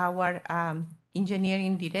 with our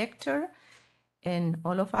engineering director, and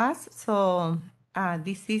all of us. So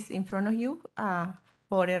this is in front of you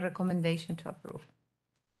for a recommendation to approve.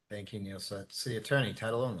 Thank you, Nilsa. City Attorney,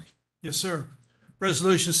 title only. Yes, sir.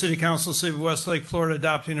 Resolution, City Council, City of Westlake, Florida,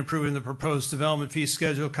 adopting and approving the proposed development fee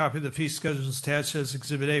schedule. Copy of the fee schedule is attached as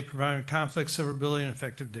Exhibit A, providing conflict, severability, and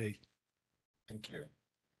effective date. Thank you.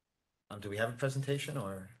 Do we have a presentation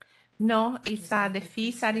or? No, it's the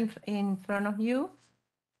fees are in front of you.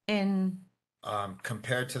 And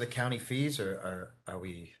Compared to the county fees, or are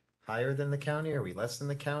we higher than the county? Are we less than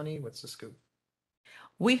the county? What's the scoop?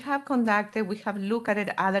 we have looked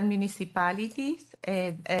at other municipalities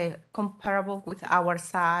comparable with our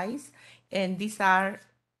size, and these are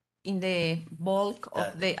in the bulk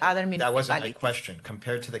of the other municipalities. That wasn't my question.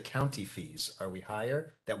 Compared to the county fees, are we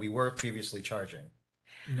higher that we were previously charging?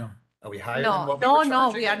 No. Are we higher than No, what we were no,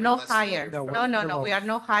 charging? we are not higher. No, No, we are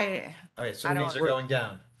not higher. Okay, so at fees all. are going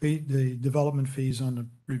down. The development fees on the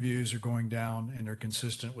reviews are going down and they're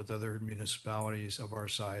consistent with other municipalities of our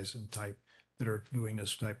size and type that are doing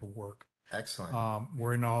this type of work. Excellent.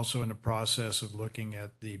 Also in the process of looking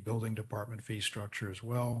at the building department fee structure as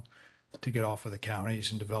well to get off of the counties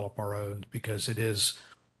and develop our own because it is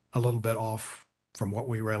a little bit off from what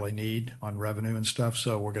we really need on revenue and stuff.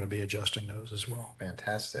 So we're going to be adjusting those as well.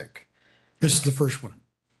 Fantastic. This is the first one.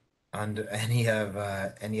 And any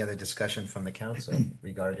other discussion from the council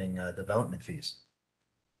regarding development fees?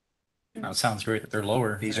 That sounds great that they're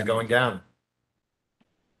lower. Fees are going down.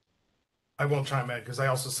 I won't chime in because I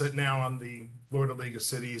also sit now on the Florida League of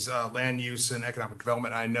Cities Land Use and Economic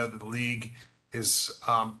Development. I know that the league is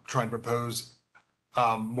trying to propose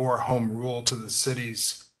more home rule to the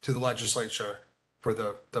cities, to the legislature for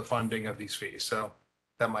the funding of these fees. So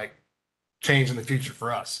that might change in the future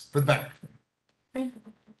for us, for the better.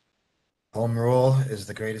 Home rule is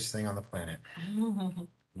the greatest thing on the planet.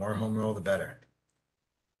 More home rule, the better.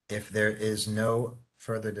 If there is no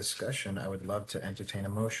further discussion, I would love to entertain a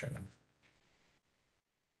motion.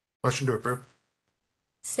 Motion to approve.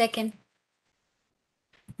 Second.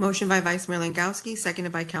 Motion by Vice Mayor Langowski,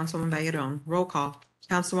 seconded by Councilwoman Valladon. Roll call.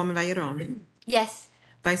 Councilwoman Valladon. Yes.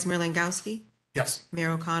 Vice Mayor Langowski. Yes.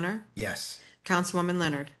 Mayor O'Connor. Yes. Councilwoman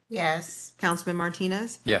Leonard. Yes. Councilman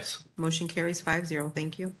Martinez. Yes. Motion carries 5-0.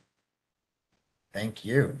 Thank you. Thank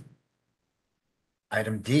you.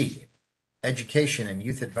 Item D, Education and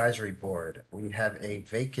Youth Advisory Board. We have a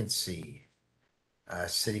vacancy.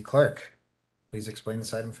 City Clerk, please explain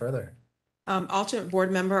this item further. Alternate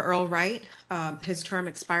board member Earl Wright, his term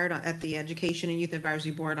expired at the Education and Youth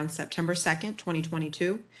Advisory Board on September 2nd,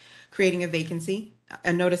 2022, creating a vacancy.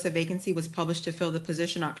 A notice of vacancy was published to fill the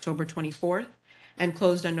position October 24th and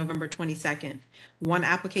closed on November 22nd. One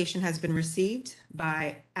application has been received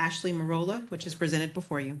by Ashley Marola, which is presented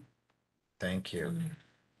before you. Thank you.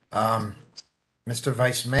 Mr.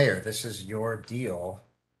 Vice Mayor, this is your deal.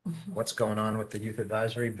 What's going on with the Youth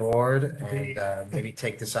Advisory Board? And maybe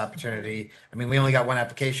take this opportunity. I mean, we only got one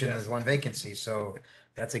application, there's one vacancy, so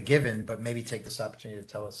that's a given, but maybe take this opportunity to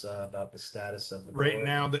tell us about the status of the board. Right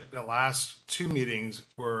now, the last two meetings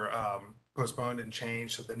were postponed and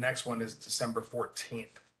changed. So the next one is December 14th.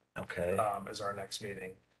 Okay. Is our next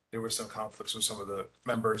meeting. There were some conflicts with some of the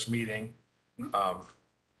members meeting.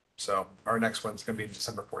 So our next one's going to be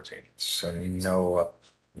December 14th. So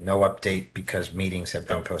no update because meetings have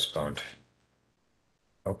been postponed.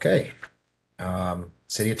 Okay.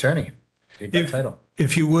 City Attorney, read that title.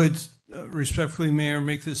 If you would, respectfully, Mayor,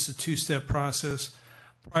 make this a two-step process.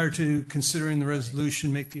 Prior to considering the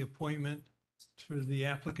resolution, make the appointment for the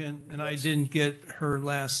applicant, and I didn't get her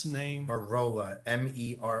last name. Marola,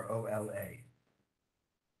 Merola.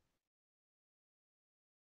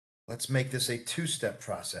 Let's make this a two-step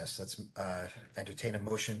process. Let's entertain a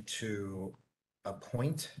motion to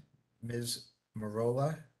appoint Ms.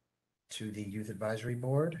 Marola to the Youth Advisory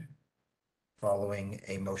Board, following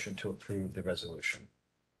a motion to approve the resolution.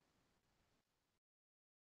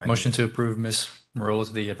 Motion to approve Ms. Marola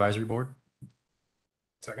to the advisory board.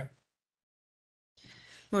 Second.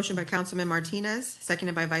 Motion by Councilman Martinez,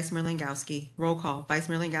 seconded by Vice Mayor Langowski. Roll call. Vice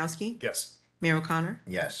Mayor Langowski. Yes. Mayor O'Connor.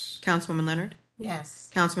 Yes. Councilwoman Leonard. Yes.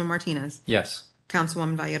 Councilman Martinez. Yes.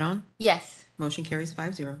 Councilwoman Valladon. Yes. Motion carries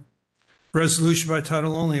 5-0. Resolution by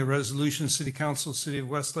title only, a resolution, City Council, City of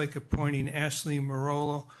Westlake, appointing Ashley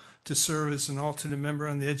Marola to serve as an alternate member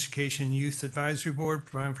on the Education and Youth Advisory Board,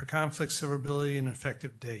 providing for conflict, severability, and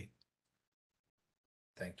effective date.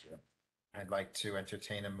 Thank you. I'd like to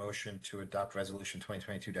entertain a motion to adopt Resolution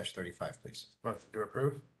 2022-35, please. Motion to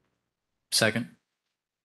approve. Second.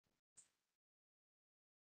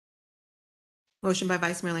 Motion by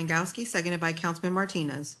Vice Mayor Langowski, seconded by Councilman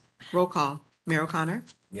Martinez. Roll call. Mayor O'Connor.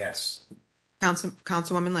 Yes.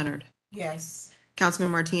 Councilwoman Leonard. Yes.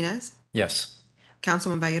 Councilman Martinez. Yes.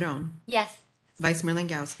 Councilman Valladon. Yes. Vice Mayor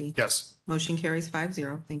Langowski. Yes. Motion carries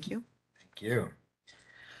 5-0. Thank you. Thank you.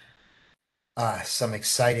 Some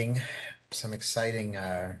exciting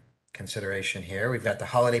consideration here. We've got the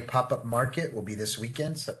holiday pop-up market will be this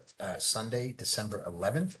weekend, Sunday, December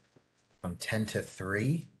 11th, from 10 to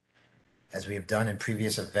 3. As we have done in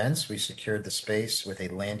previous events, we secured the space with a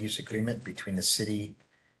land use agreement between the city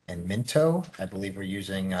and Minto. I believe we're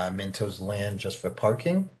using Minto's land just for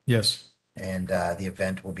parking. Yes. And the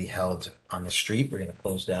event will be held on the street. We're going to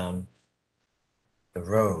close down the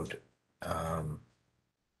road.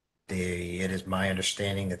 It is my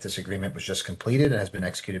understanding that this agreement was just completed and has been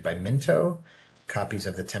executed by Minto. Copies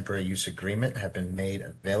of the temporary use agreement have been made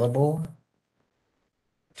available.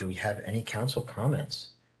 Do we have any council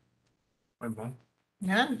comments?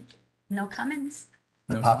 None. No comments.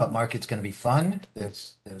 The pop-up market's gonna be fun.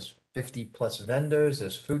 There's 50+ vendors,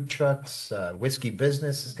 there's food trucks, whiskey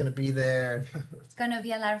business is gonna be there. It's gonna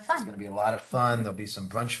be a lot of It's fun. gonna be a lot of fun. There'll be some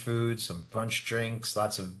brunch food, some brunch drinks,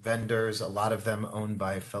 lots of vendors, a lot of them owned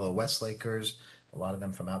by fellow Westlakers, a lot of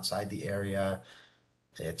them from outside the area.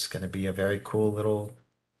 It's gonna be a very cool little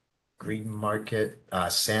green market.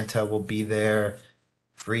 Santa will be there,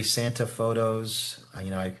 free Santa photos.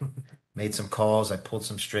 I made some calls, I pulled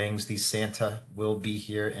some strings. These Santa will be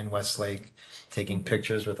here in Westlake taking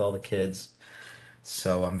pictures with all the kids.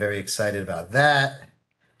 So I'm very excited about that.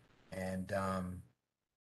 And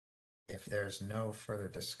if there's no further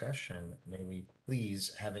discussion, may we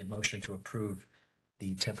please have a motion to approve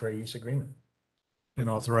the temporary use agreement? And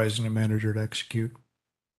authorizing the manager to execute.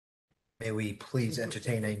 May we please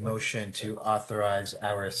entertain a motion to authorize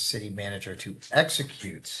our city manager to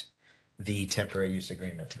execute the temporary use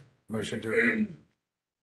agreement? Motion to approve.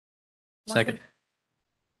 Second.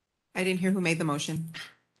 I didn't hear who made the motion.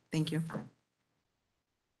 Thank you.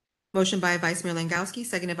 Motion by Vice Mayor Langowski,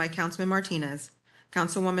 seconded by Councilman Martinez.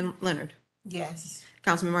 Councilwoman Leonard. Yes.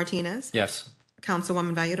 Councilman Martinez. Yes.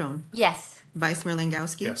 Councilwoman Valladolid. Yes. Vice Mayor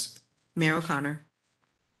Langowski. Yes. Mayor O'Connor.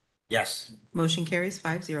 Yes, Motion carries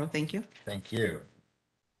 5-0. Thank you. thank you.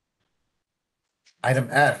 Item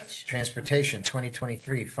F, Transportation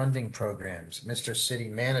 2023 Funding Programs. Mr. City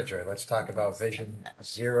Manager, let's talk about Vision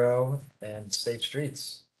Zero and Safe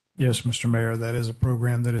Streets. Yes, Mr. Mayor, that is a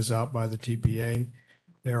program that is out by the TPA.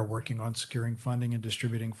 They are working on securing funding and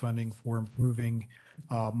distributing funding for improving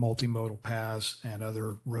multimodal paths and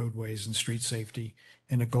other roadways and street safety.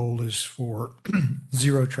 And the goal is for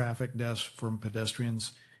zero traffic deaths from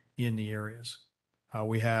pedestrians in the areas.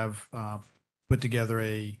 We have put together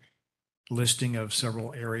a listing of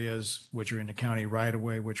several areas which are in the county right of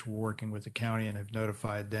way, which we're working with the county and have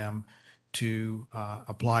notified them to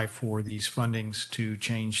apply for these fundings to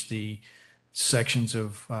change the sections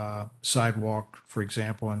of sidewalk, for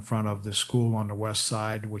example, in front of the school on the west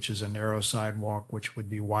side, which is a narrow sidewalk, which would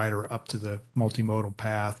be wider up to the multimodal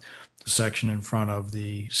path, the section in front of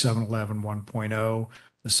the 7-Eleven 1.0,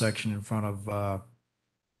 the section in front of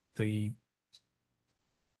the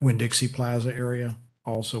Winn-Dixie Plaza area,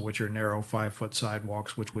 also, which are narrow 5-foot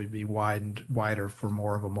sidewalks, which would be wider for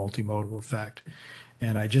more of a multimodal effect.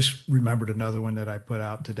 And I just remembered another one that I put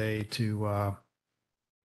out today to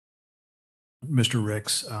Mr.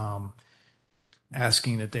 Ricks,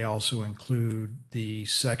 asking that they also include the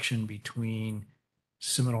section between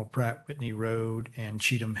Seminole Pratt Whitney Road and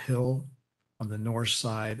Cheatham Hill on the north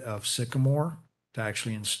side of Sycamore, to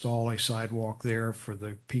actually install a sidewalk there for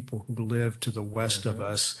the people who live to the west of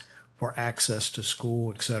us for access to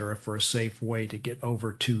school, et cetera, for a safe way to get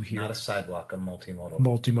over to here. Not a sidewalk, a multimodal.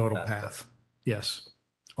 Multimodal path, yes,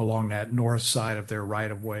 along that north side of their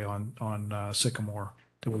right of way on Sycamore.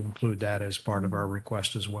 That will include that as part of our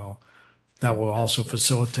request as well. That will also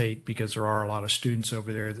facilitate, because there are a lot of students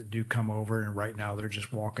over there that do come over, and right now they're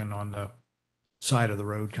just walking on the side of the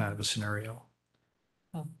road kind of a scenario.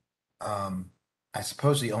 I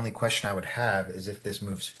suppose the only question I would have is, if this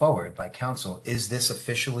moves forward by council, is this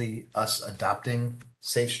officially us adopting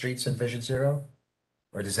Safe Streets and Vision Zero?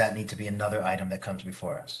 Or does that need to be another item that comes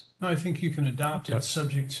before us? No, I think you can adopt it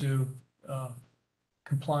subject to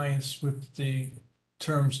compliance with the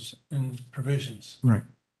terms and provisions. Right.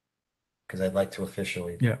 Because I'd like to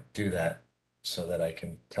officially Yeah. do that so that I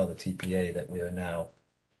can tell the TPA that we are now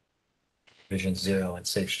Vision Zero and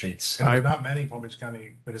Safe Streets. And there's not many Palm Beach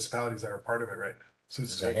County municipalities that are part of it, right? So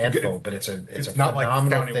It's a handful, but it's a It's not like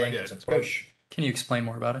phenomenal countywide thing. yet. It's a push. Can you explain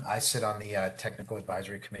more about it? I sit on the technical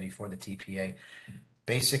advisory committee for the TPA.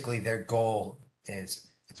 Basically, their goal is,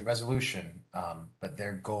 it's a resolution, but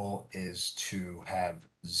their goal is to have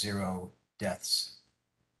zero deaths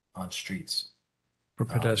on streets. For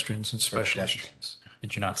pedestrians and for special. pedestrians.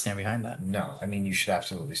 Did you not stand behind that? No, I mean, you should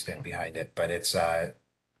absolutely stand behind it, but it's,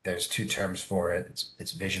 there's two terms for it.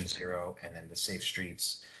 It's Vision Zero, and then the Safe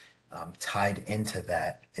Streets. Tied into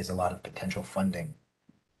that is a lot of potential funding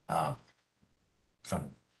from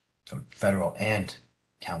federal and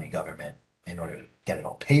county government in order to get it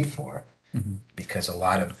all paid for. Mhm. Because a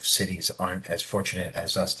lot of cities aren't as fortunate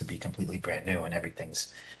as us to be completely brand new and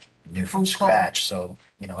everything's new from Okay. scratch. So,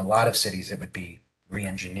 a lot of cities, it would be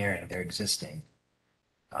re-engineering their existing.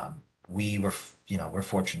 We're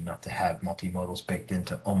fortunate enough to have multimodals baked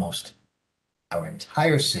into almost our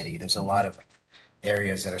entire city. There's a lot of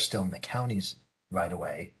areas that are still in the counties right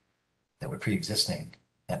away that were pre-existing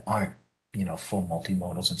that aren't, full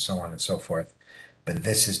multimodals and so on and so forth. But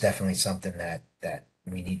this is definitely something that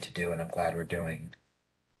we need to do, and I'm glad we're doing.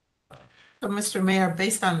 So, Mr. Mayor,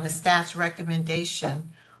 based on the staff's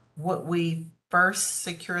recommendation, what we first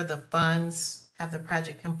secure the funds, have the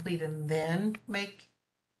project complete, and then make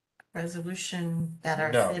resolution that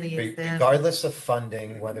our No, city is then? regardless of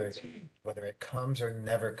funding, whether it comes or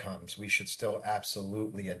never comes, we should still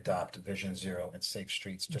absolutely adopt Vision Zero and Safe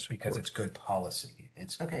Streets just because it's good policy.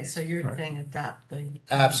 It's Okay, so you're saying adopt the.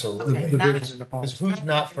 absolutely. Okay, not- Because who's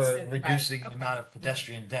not for reducing the amount of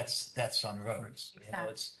pedestrian deaths on roads? You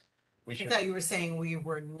know, we I should. thought you were saying we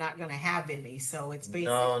were not gonna have any, so it's basically.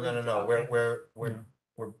 No. Okay.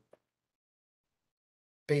 We're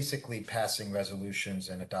basically passing resolutions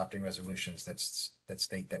and adopting resolutions that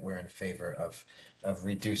state that we're in favor of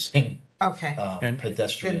reducing Okay, And-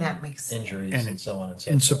 pedestrian then that makes sense. injuries And and so on and so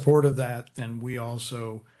In forth. support of that, then we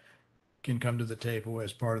also can come to the table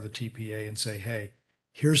as part of the TPA and say, hey,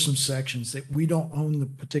 here's some sections that we don't own the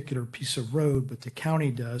particular piece of road, but the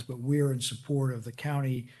county does, but we're in support of the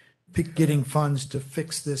county getting funds to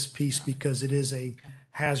fix this piece because it is a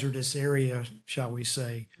hazardous area, shall we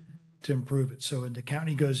say, to improve it. So when the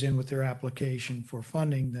county goes in with their application for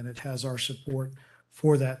funding, then it has our support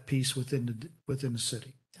for that piece within the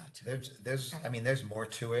city. There's more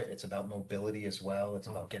to it. It's about mobility as well. It's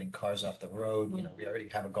about getting cars off the road. You know, we already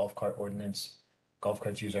have a golf cart ordinance. Golf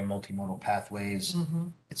carts use our multimodal pathways.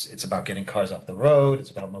 Mhm. It's about getting cars off the road. It's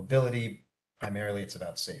about mobility. Primarily, it's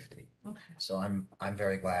about safety. Okay. So I'm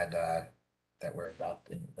very glad that we're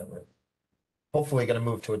hopefully going to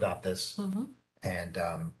move to adopt this. Mhm.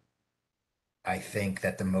 And I think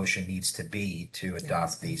that the motion needs to be to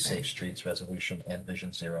adopt the Safe Streets Resolution and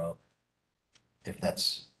Vision Zero. If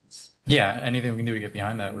that's, Yeah, anything we can do to get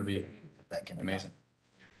behind that would be that can be amazing.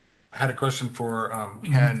 I had a question for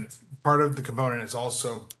Ken. Part of the component is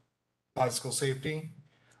also bicycle safety.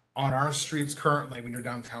 On our streets currently, when you're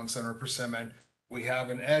downtown center Persimmon, we have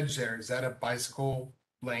an edge there. Is that a bicycle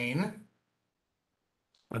lane?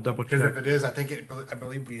 A double Because if check. it is, I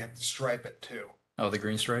believe we have to stripe it too. Oh, the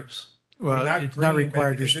green stripes? Well, Not it's not green, but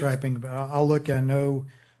required your is it- striping, but I'll look, I know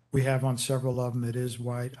we have on several of them, it is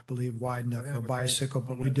wide, I believe wide enough Yeah, for a but bicycle,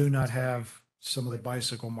 but we do not have some of the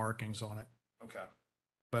bicycle markings on it. Okay.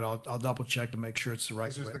 But I'll double check to make sure it's the right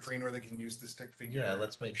This is the width. green where they can use the stick figure. Yeah,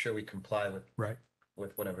 let's make sure we comply Right.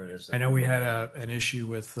 with whatever it is. I know we had an issue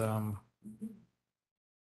with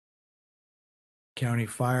county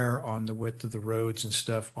fire on the width of the roads and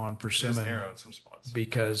stuff on It is Persimmon narrow in some spots.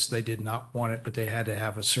 because they did not want it, but they had to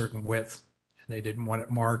have a certain width. And they didn't want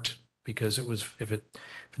it marked because it was, if it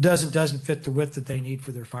doesn't fit the width that they need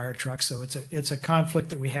for their fire trucks. So it's a conflict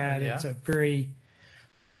that we had. It's a very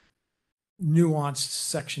nuanced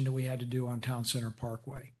section that we had to do on Town Center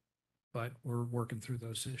Parkway. But we're working through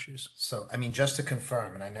those issues. So, just to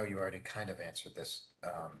confirm, and I know you already kind of answered this,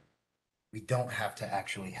 we don't have to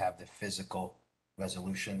actually have the physical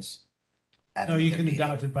resolutions. at No, you another can meeting.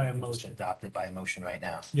 adopt it by a It's motion. Adopted by a motion right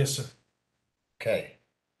now. Yes, sir. Okay,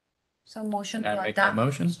 So motion Can to I make that adopt.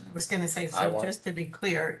 motion? I was gonna say, I so want- just to be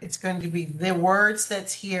clear, it's going to be the words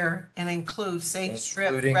that's here and include Safe Strip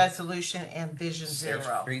Including- Resolution and Vision Safe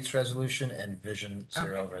Zero. Streets Resolution and Vision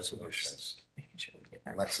Zero resolutions.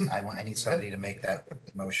 I need somebody to make that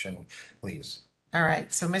motion, please. All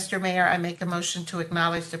right, so Mr. Mayor, I make a motion to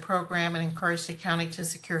acknowledge the program and encourage the county to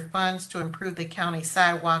secure funds to improve the county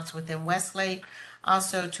sidewalks within Westlake.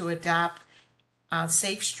 Also to adopt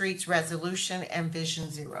Safe Streets Resolution and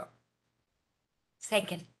Vision Zero.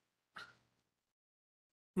 Second.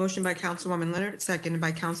 Motion by Councilwoman Leonard, seconded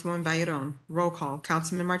by Councilwoman Bayron. Roll call,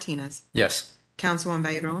 Councilman Martinez. Yes. Councilwoman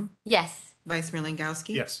Bayron. Yes. Vice Mayor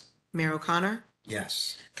Langowski. Yes. Mayor O'Connor.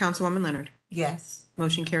 Yes. Councilwoman Leonard. Yes.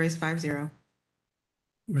 Motion carries 5-0.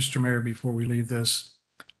 Mr. Mayor, before we leave this,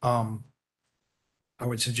 I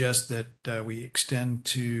would suggest that we extend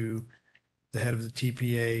to the head of the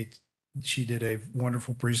TPA. She did a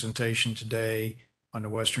wonderful presentation today on the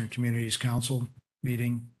Western Communities Council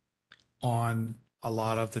meeting on a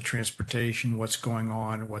lot of the transportation, what's going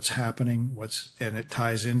on, what's happening, and it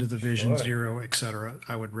ties into the Vision Sure. Zero, et cetera.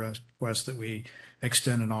 I would request that we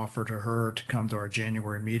extend an offer to her to come to our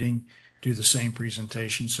January meeting, do the same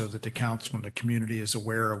presentation so that the council and the community is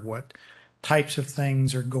aware of what types of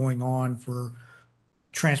things are going on for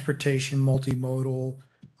transportation, multimodal,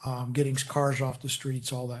 getting cars off the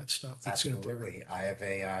streets, all that stuff. That's gonna- Absolutely. I have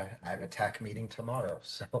a TAC meeting tomorrow,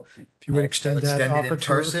 so. If you would extend that Extend it offer in to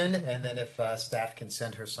her. person, and then if staff can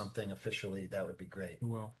send her something officially, that would be great.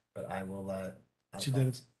 Well, But I will, she did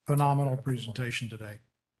a phenomenal presentation today.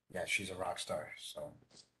 Yeah, she's a rock star, so.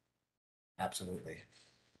 Absolutely.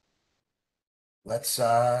 Let's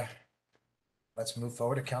move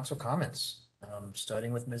forward to council comments,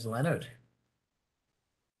 starting with Ms. Leonard.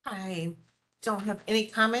 I don't have any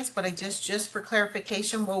comments, but just for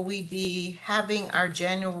clarification, will we be having our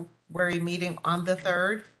January we're meeting on the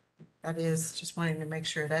 3rd. That is, just wanting to make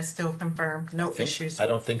sure that's still confirmed. No issues. I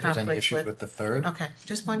don't think there's any conflicts issues with the third. Okay,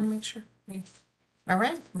 just wanted to make sure. All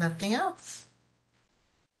right, nothing else.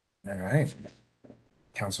 All right.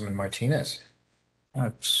 Councilman Martinez.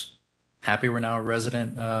 I'm just happy we're now a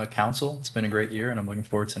resident council. It's been a great year, and I'm looking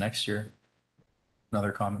forward to next year.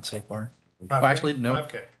 Another comment so far. Well, actually, no.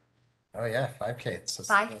 5K. Oh, yeah, 5K. It's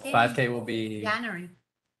 5K? 5K will be, January.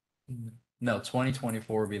 no,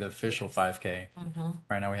 2024 will be the official 5K. Mhm.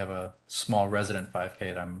 Right now, we have a small resident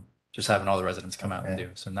 5K that I'm just having all the residents come out and Okay.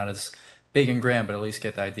 do. So not as big and grand, but at least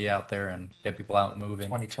get the idea out there and get people out and moving.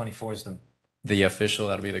 2024 is The official,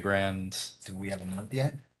 that'll be the grand. do we have a month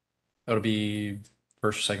yet? It'll be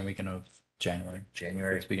first or second weekend of January.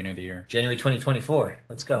 January. It's beginning of the year. January 2024.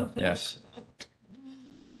 Let's go. Yes.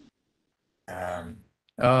 Um,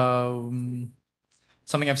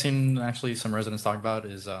 Something I've seen actually some residents talk about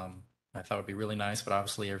is I thought would be really nice, but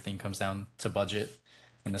obviously everything comes down to budget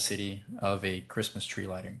in the city of a Christmas tree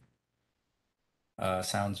lighting.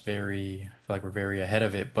 Sounds very, I feel like we're very ahead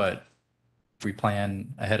of it, but if we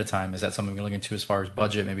plan ahead of time, is that something we look into as far as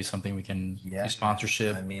budget? Maybe something we can Yeah. do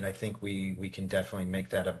sponsorship? I mean, I think we can definitely make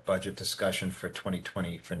that a budget discussion for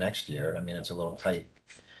 2020 for next year. I mean, it's a little tight.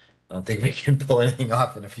 I don't think we can pull anything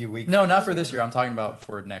off in a few weeks. No, not for this year. I'm talking about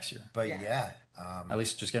for next year. But yeah, At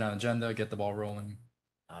least just get on agenda, get the ball rolling.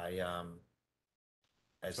 I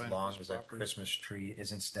as Fine. long as a Christmas tree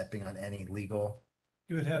isn't stepping on any legal.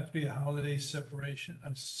 It would have to be a holiday separation,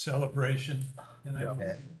 a celebration. And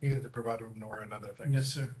I, Either the provider or another thing. yes,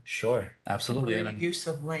 sir. Sure, Absolutely. And then, Use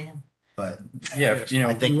of land. but yeah, you know,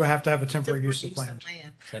 I think You have to have a temporary use of land.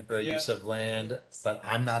 temporary use of land, but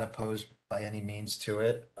I'm not opposed by any means to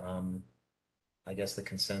it. I guess the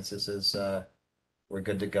consensus is we're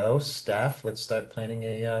good to go. Staff, let's start planning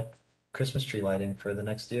a Christmas tree lighting for the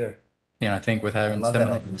next year. I think with having love that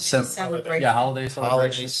idea. Celebration. holiday Holiday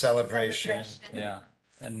celebrations. celebration. Yeah.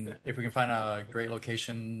 And if we can find a great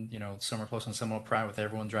location, somewhere close on Seminole Pride with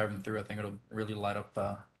everyone driving through, I think it'll really light up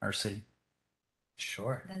our city.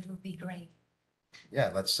 Sure. That would be great.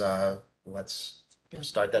 Yeah, let's start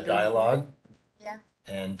that dialogue. Yeah.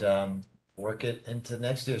 And work it into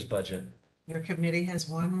next year's budget. Your committee has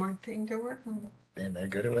one more thing to work on. And they're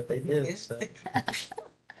good at what they do. Yes. So.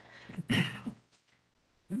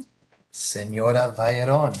 Senora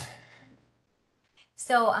Valleron.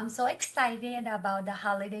 So I'm so excited about the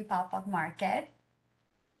holiday pop-up market.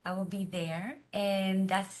 I will be there, and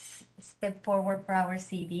that's a step forward for our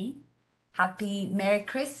city. Happy Merry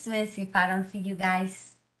Christmas if I don't see you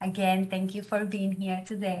guys again. Thank you for being here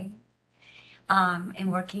today.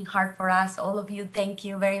 And working hard for us. All of you, thank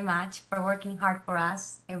you very much for working hard for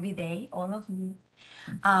us every day, all of you.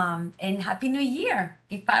 And Happy New Year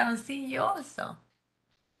if I don't see you also.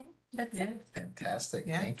 That's it. Fantastic.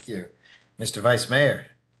 Yeah. Thank you. Mr. Vice Mayor.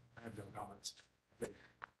 I have no comments.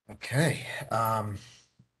 Okay.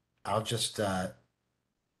 I'll just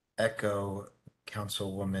echo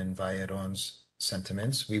Councilwoman Valleron's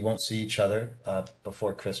sentiments. We won't see each other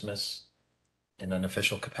before Christmas in an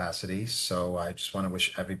official capacity. So I just want to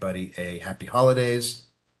wish everybody a happy holidays,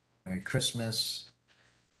 Merry Christmas.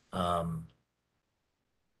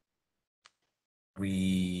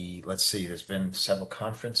 Let's see, there's been several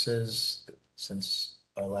conferences since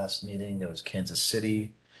our last meeting. There was Kansas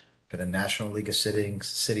City for the National League of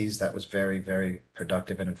Cities. That was very, very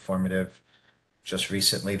productive and informative. Just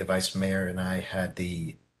recently, the Vice Mayor and I had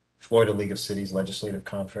the Florida League of Cities Legislative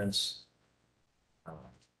Conference.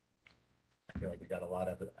 I feel like we got a lot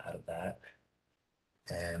out of that.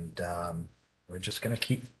 And we're just going to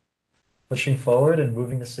keep pushing forward and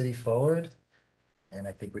moving the city forward. And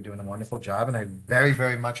I think we're doing a wonderful job. And I very,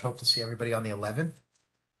 very much hope to see everybody on the 11th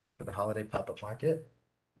for the holiday pop-up market.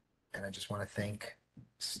 And I just want to thank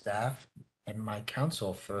staff and my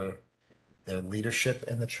council for their leadership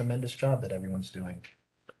and the tremendous job that everyone's doing.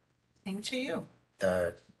 Same to you.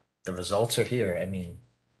 The results are here. I mean,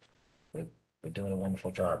 we're doing a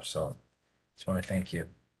wonderful job. So just want to thank you.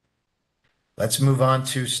 Let's move on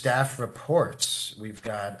to staff reports. We've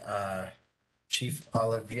got Chief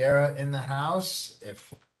Oliveira in the house,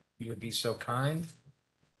 if you would be so kind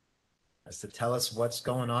as to tell us what's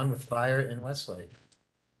going on with fire in Westlake.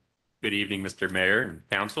 Good evening, Mr. Mayor and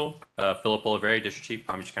Council. Philip Oliveira, District Chief,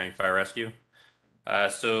 Palm Beach County Fire Rescue.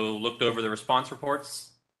 So looked over the response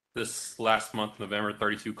reports this last month, November,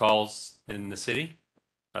 32 calls in the city.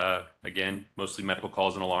 Again, mostly medical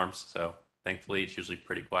calls and alarms. So thankfully, it's usually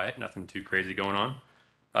pretty quiet, nothing too crazy going on.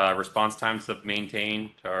 Response times have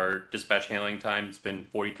maintained. Our dispatch handling time has been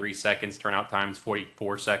 43 seconds, turnout times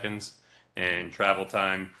 44 seconds, and travel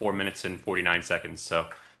time 4 minutes and 49 seconds. So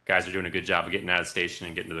guys are doing a good job of getting out of the station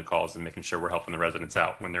and getting to the calls and making sure we're helping the residents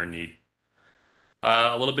out when they're in need.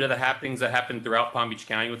 A little bit of the happenings that happened throughout Palm Beach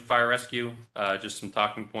County with fire rescue, just some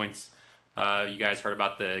talking points. You guys heard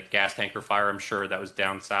about the gas tanker fire, I'm sure that was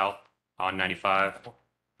down south on 95.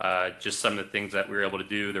 Just some of the things that we were able to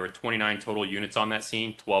do. There were 29 total units on that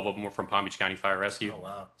scene. 12 of them were from Palm Beach County Fire Rescue. Oh,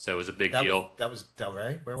 wow. So it was a big That deal. that was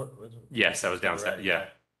Delray? Where was it? Yes, that was down south. Delray, Yeah,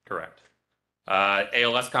 correct.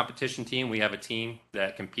 ALS competition team. We have a team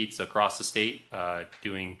that competes across the state,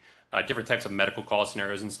 doing different types of medical call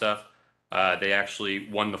scenarios and stuff. They actually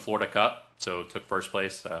won the Florida Cup, so took first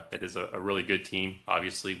place. It is a really good team,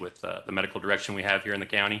 obviously, with the medical direction we have here in the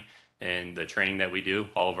county and the training that we do.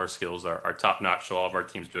 All of our skills are top notch, so all of our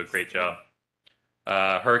teams do a great job.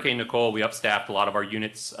 Hurricane Nicole, we upstaffed a lot of our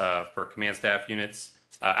units for command staff units.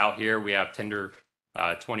 Out here, we have Tender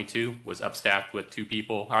 22 was upstaffed with 2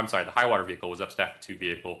 people. I'm sorry, the high water vehicle was upstaffed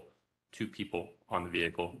with 2 people on the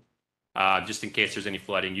vehicle. Just in case there's any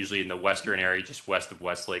flooding, usually in the western area, just west of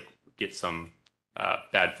Westlake, get some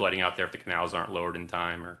bad flooding out there if the canals aren't lowered in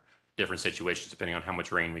time or different situations depending on how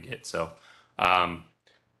much rain we get. So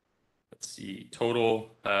let's see, total,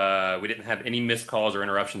 we didn't have any missed calls or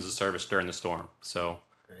interruptions of service during the storm. So,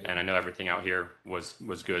 and I know everything out here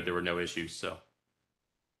was good. There were no issues. So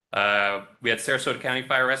we had Sarasota County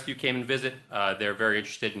Fire Rescue came and visit. They're very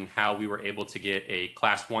interested in how we were able to get a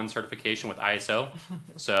Class 1 certification with ISO.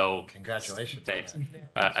 So congratulations. Thanks.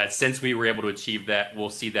 Since we were able to achieve that, we'll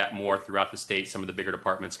see that more throughout the state. Some of the bigger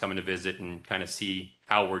departments coming to visit and kind of see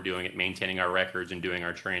how we're doing it, maintaining our records and doing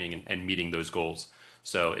our training and meeting those goals.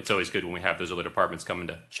 So it's always good when we have those other departments coming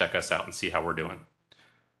to check us out and see how we're doing.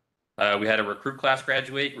 We had a recruit class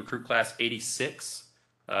graduate, recruit class 86.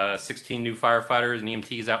 16 new firefighters and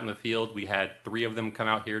EMTs out in the field. We had 3 of them come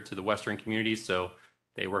out here to the western communities, so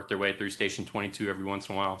they work their way through Station 22 every once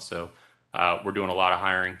in a while. So we're doing a lot of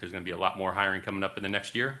hiring. There's going to be a lot more hiring coming up in the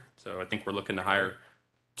next year. So I think we're looking to hire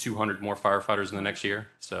 200 more firefighters in the next year.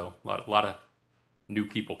 So a lot of new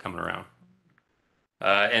people coming around.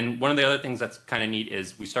 And one of the other things that's kind of neat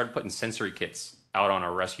is we started putting sensory kits out on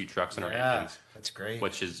our rescue trucks and our engines. That's great.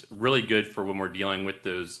 Which is really good for when we're dealing with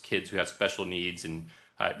those kids who have special needs and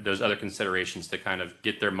those other considerations to kind of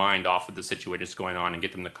get their mind off of the situation that's going on and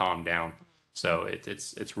get them to calm down. So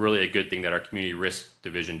it's really a good thing that our community risk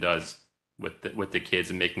division does with the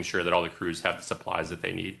kids and making sure that all the crews have the supplies that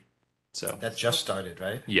they need. So that just started,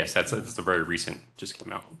 right? Yes, that's a very recent, just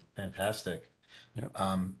came out. Fantastic. Yep.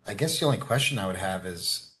 I guess the only question I would have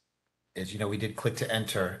is we did click to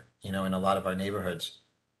enter, in a lot of our neighborhoods.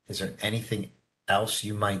 Is there anything else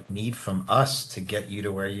you might need from us to get you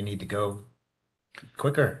to where you need to go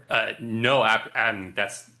quicker? No,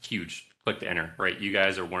 that's huge. Click to enter, right? You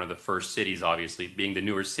guys are one of the first cities, obviously, being the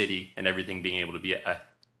newer city and everything being able to be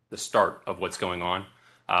the start of what's going on.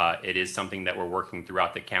 It is something that we're working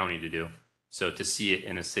throughout the county to do. So to see it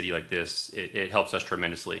in a city like this, it helps us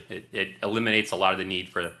tremendously. It eliminates a lot of the need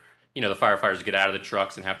for, the firefighters to get out of the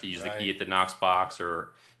trucks and have to use the key at the Knox box, or,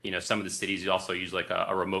 some of the cities also use like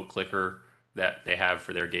a remote clicker that they have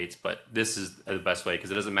for their gates. But this is the best way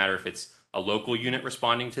because it doesn't matter if it's a local unit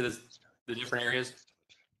responding to the different areas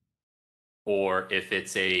or if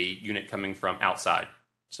it's a unit coming from outside.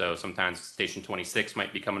 So sometimes Station 26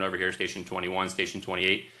 might be coming over here, Station 21, Station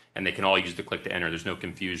 28, and they can all use the click to enter. There's no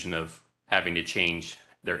confusion of having to change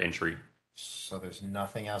their entry. So there's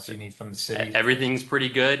nothing else you need from the city? Everything's pretty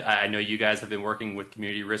good. I know you guys have been working with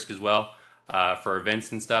community risk as well for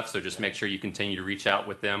events and stuff. So just make sure you continue to reach out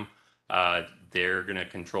with them. They're going to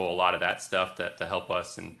control a lot of that stuff to help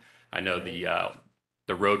us. And I know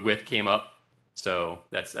the road width came up. So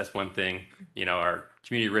that's one thing, our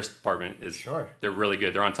community risk department they're really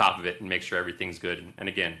good. They're on top of it and make sure everything's good. And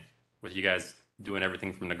again, with you guys doing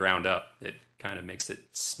everything from the ground up, it kind of makes it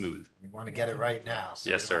smooth. We want to get it right now. So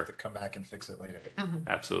yes, we don't sir. have to come back and fix it later.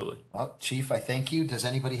 Absolutely. Well, Chief, I thank you. Does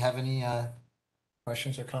anybody have any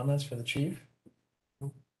questions or comments for the chief?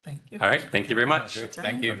 Thank you. All right. Thank you very much.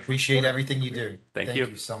 Thank you. Appreciate everything you do. Thank you.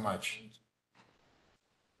 You so much.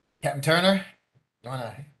 Captain Turner, you want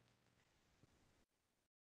to?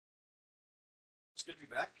 It's good to be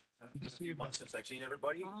back. It's a few months since I've seen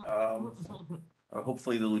everybody.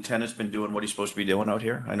 Hopefully the lieutenant's been doing what he's supposed to be doing out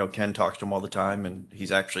here. I know Ken talks to him all the time, and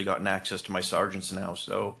he's actually gotten access to my sergeants now,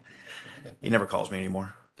 so he never calls me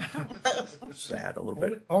anymore. Sad a little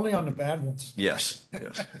bit. Only on the bad ones. Yes,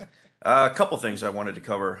 yes. A couple things I wanted to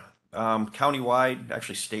cover. Countywide,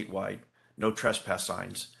 actually statewide, no trespass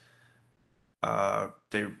signs.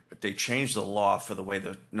 They changed the law for the way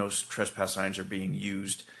the no trespass signs are being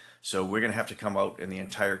used. So we're going to have to come out in the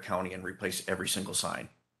entire county and replace every single sign.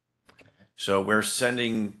 So we're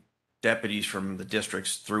sending deputies from the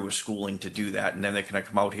districts through a schooling to do that. And then they're going to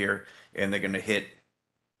come out here and they're going to hit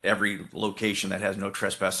every location that has no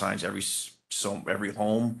trespass signs, every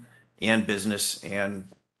home and business and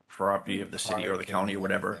property of the city or the county or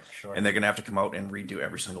whatever. Sure. And they're going to have to come out and redo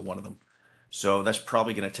every single one of them. So that's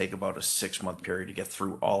probably going to take about a 6-month period to get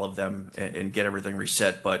through all of them and get everything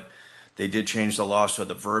reset. But they did change the law, so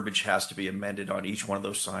the verbiage has to be amended on each one of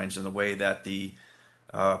those signs in the way that the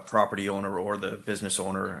property owner or the business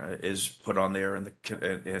owner is put on there,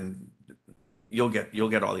 and you'll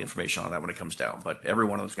get all the information on that when it comes down. But every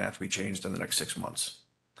one of them's going to have to be changed in the next 6 months.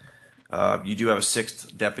 You do have a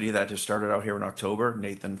 6th deputy that just started out here in October,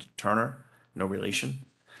 Nathan Turner, no relation.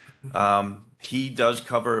 He does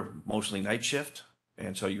cover mostly night shift,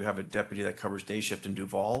 and so you have a deputy that covers day shift in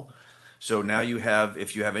Duval. So now you have,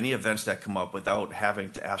 if you have any events that come up without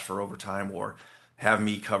having to ask for overtime or have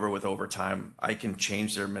me cover with overtime, I can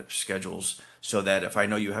change their schedules so that if I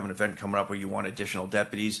know you have an event coming up where you want additional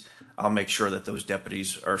deputies, I'll make sure that those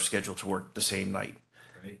deputies are scheduled to work the same night.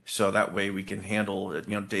 So that way we can handle,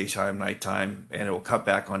 daytime, nighttime, and it will cut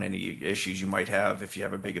back on any issues you might have if you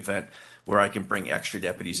have a big event where I can bring extra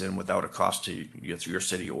deputies in without a cost to your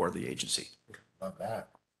city or the agency. Love that.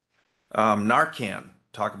 Narcan,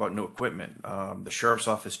 talk about new equipment. The sheriff's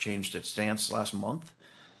office changed its stance last month,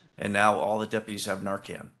 and now all the deputies have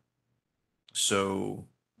Narcan. So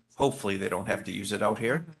hopefully they don't have to use it out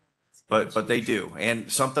here, but they do.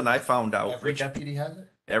 And something I found out. Every deputy has it?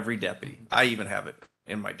 Every deputy. I even have it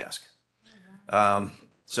in my desk.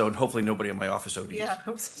 So hopefully nobody in my office ODs. Yeah.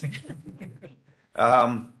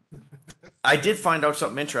 I did find out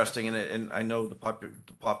something interesting, and I know the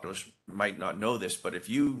populace might not know this, but if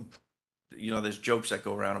there's jokes that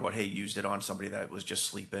go around about, hey, used it on somebody that was just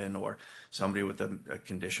sleeping or somebody with a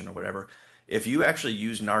condition or whatever. If you actually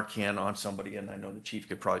use Narcan on somebody, and I know the chief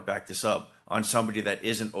could probably back this up, on somebody that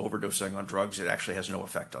isn't overdosing on drugs, it actually has no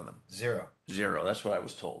effect on them. Zero. That's what I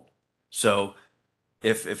was told. So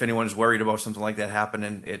if anyone's worried about something like that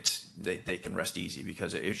happening, they can rest easy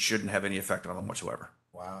because it shouldn't have any effect on them whatsoever.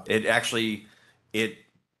 Wow. It actually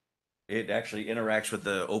interacts with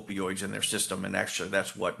the opioids in their system, and actually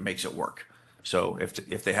that's what makes it work. So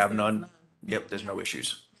if they have none, yep, there's no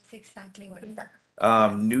issues. That's exactly what it is.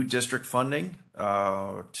 New district funding,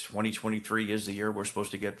 2023 is the year we're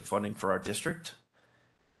supposed to get the funding for our district.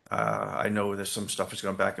 I know there's some stuff that's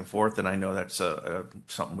gone back and forth, and I know that's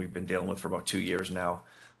something we've been dealing with for about 2 years now,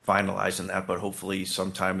 finalizing that. But hopefully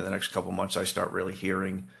sometime in the next couple of months, I start really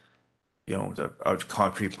hearing, a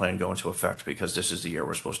concrete plan go into effect, because this is the year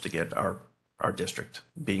we're supposed to get our district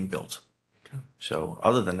being built. So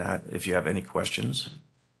other than that, if you have any questions.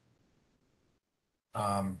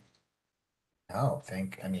 No,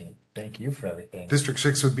 thank you for everything. District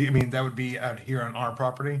 6 would be, that would be out here on our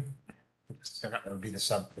property. That would be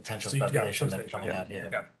the potential So you- yeah, subdivision that's coming out here.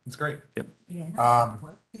 Yeah, that's great.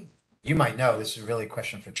 You might know, this is really a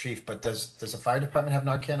question for chief, but does the fire department have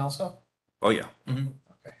Narcan also? Oh, yeah.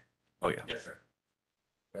 Okay. Oh, yeah. Yes, sir.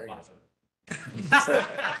 Very good.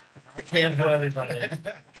 Can't for everybody.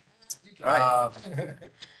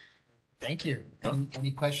 Thank you.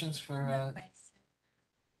 Any questions for?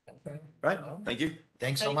 Right. Thank you.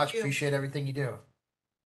 Thanks so Thank much. you. Appreciate everything you do.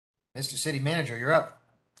 Mr. City Manager, you're up.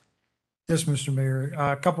 Yes, Mr. Mayor.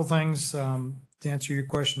 A couple things to answer your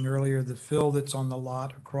question earlier. The fill that's on the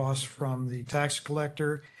lot across from the tax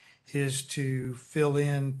collector is to fill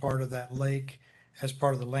in part of that lake as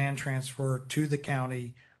part of the land transfer to the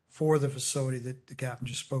county for the facility that the captain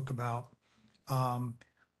just spoke about.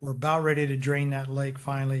 We're about ready to drain that lake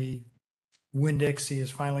finally. Winn-Dixie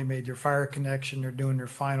has finally made their fire connection. They're doing their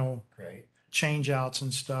final Great. change outs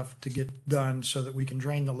and stuff to get done so that we can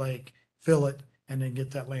drain the lake, fill it, and then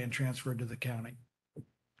get that land transferred to the county.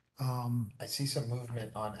 I see some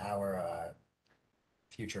movement on our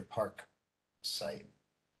future park site.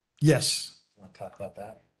 Yes, Want to talk about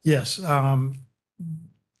that? yes.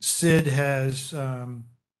 Sid has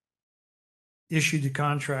issued the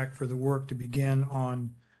contract for the work to begin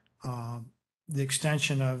on the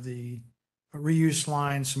extension of the reuse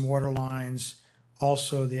lines, some water lines,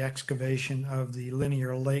 also the excavation of the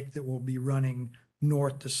linear lake that will be running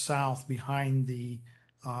north to south behind the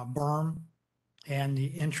berm, and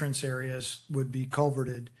the entrance areas would be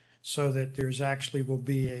culverted so that there's actually will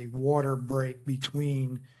be a water break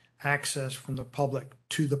between access from the public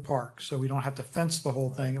to the park. So we don't have to fence the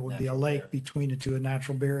whole thing. It would be a lake between the two, a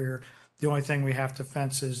natural barrier. The only thing we have to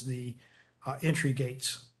fence is the entry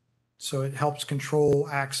gates. So it helps control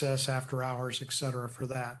access after hours, et cetera, for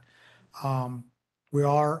that. We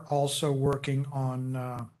are also working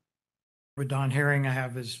on, with Don Herring, I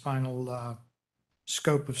have his final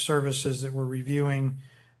scope of services that we're reviewing.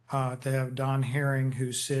 to have Don Herring,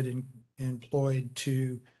 who's employed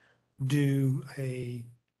to do a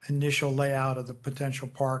initial layout of the potential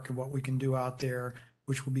park and what we can do out there,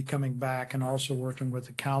 which will be coming back, and also working with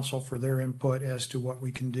the council for their input as to what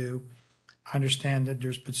we can do. I understand that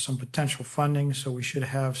there's been some potential funding, so we should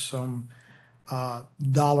have some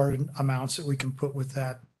dollar amounts that we can put with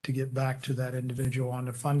that to get back to that individual on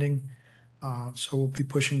the funding. So we'll be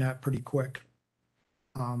pushing that pretty quick.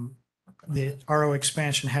 The RO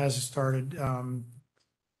expansion has started.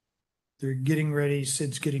 They're getting ready,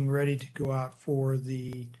 Sid's getting ready to go out for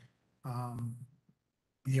the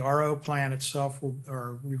RO plan itself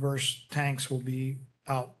or reverse tanks will be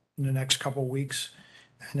out in the next couple of weeks.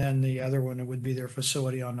 And then the other one, it would be their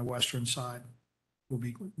facility on the western side will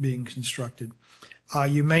be being constructed.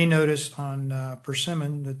 You may notice on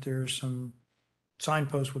Persimmon that there's some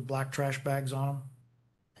signposts with black trash bags on them.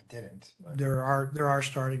 I didn't. but- There are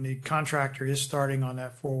starting, the contractor is starting on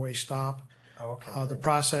that four-way stop. Oh, okay. The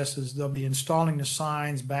process is they'll be installing the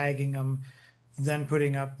signs, bagging them, then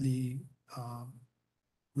putting up the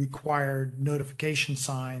required notification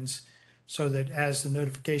signs so that as the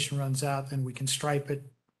notification runs out, then we can stripe it,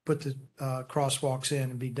 put the crosswalks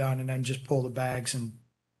in and be done, and then just pull the bags and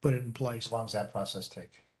put it in place. As long as that process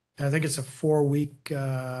take. I think it's a 4-week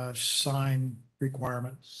sign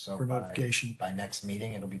requirement So for notification. by next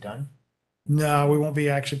meeting, it'll be done? No, we won't be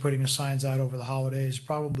actually putting the signs out over the holidays.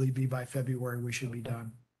 Probably be by February, we should be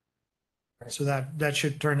done. So that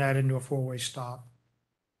should turn that into a 4-way stop.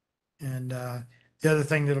 And the other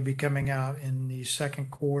thing that'll be coming out in the second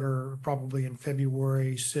quarter, probably in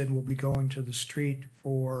February, Sid will be going to the street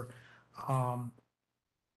for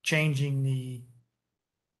changing the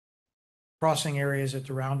crossing areas at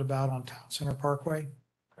the roundabout on Town Center Parkway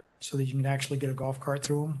so that you can actually get a golf cart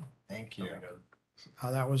through them. Thank you.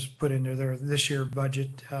 That was put into their this year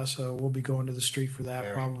budget, so we'll be going to the street for that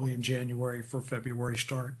Very probably in January for February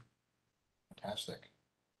start. Fantastic.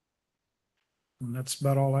 And that's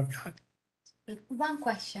about all I've got. One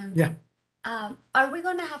question. Yeah. Are we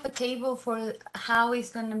gonna have a table for how it's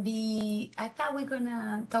gonna be? I thought we're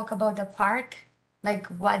gonna talk about the park, like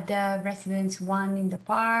what the residents want in the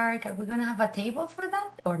park. Are we gonna have a table for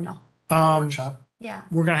that or no? Workshop? Yeah.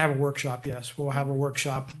 We're gonna have a workshop, yes. We'll have a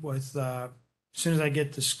workshop with, as soon as I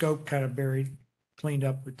get the scope kind of cleaned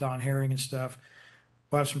up with Don Herring and stuff,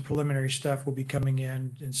 we'll have some preliminary stuff. We'll be coming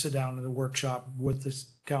in and sit down in the workshop with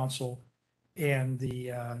this council and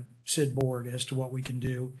the SID board as to what we can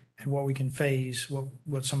do and what we can phase,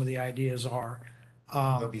 what some of the ideas are.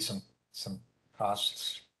 There'll be some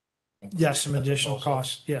costs. Yes, some included in the additional proposal.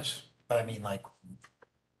 costs, yes. But I mean, like,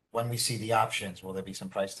 when we see the options, will there be some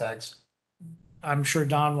price tags? I'm sure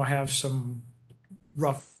Don will have some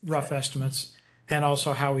rough estimates and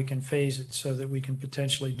also how we can phase it so that we can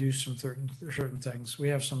potentially do some certain things. We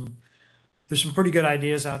have there's some pretty good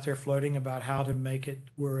ideas out there floating about how to make it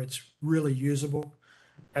where it's really usable.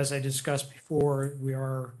 As I discussed before,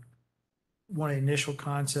 one of the initial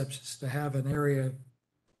concepts is to have an area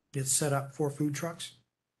get set up for food trucks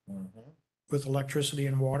with electricity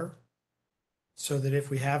and water. So that if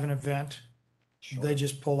we have an event, they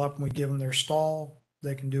just pull up and we give them their stall.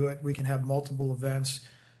 They can do it. We can have multiple events.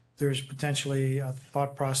 There's potentially a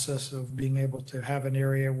thought process of being able to have an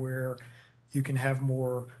area where you can have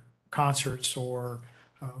more concerts or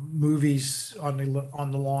movies on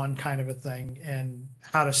the lawn kind of a thing, and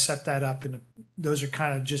how to set that up. And those are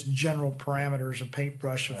kind of just general parameters, a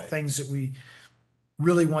paintbrush of things that we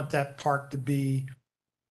really want that park to be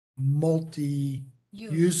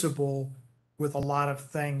multi-usable with a lot of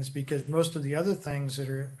things, because most of the other things that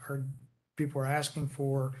are people are asking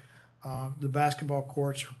for, the basketball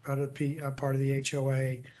courts are part of the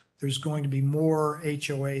HOA. There's going to be more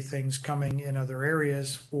HOA things coming in other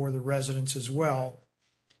areas for the residents as well.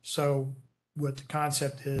 So what the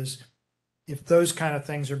concept is, if those kind of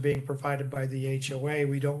things are being provided by the HOA,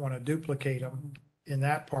 we don't want to duplicate them in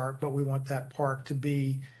that park, but we want that park to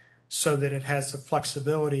be so that it has the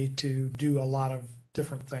flexibility to do a lot of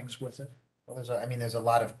different things with it. Well, there's a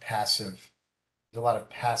lot of passive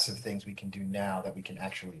things we can do now that we can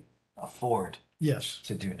actually afford Yes.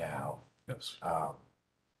 to do now. Yes.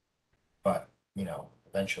 But,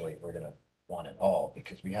 eventually we're going to want it all,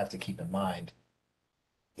 because we have to keep in mind,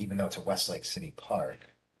 even though it's a Westlake City Park,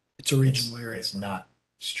 it's a regional area. It's not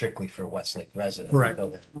strictly for Westlake residents. Correct. So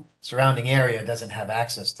the surrounding area doesn't have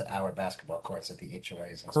access to our basketball courts at the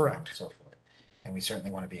HOAs and so on and Correct. so forth. And we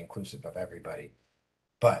certainly want to be inclusive of everybody.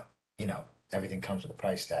 But, everything comes with a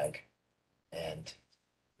price tag, and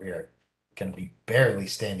we are going to be barely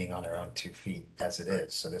standing on our own 2 feet as it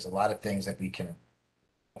is. So there's a lot of things that we can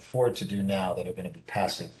afford to do now that are going to be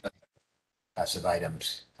passive passive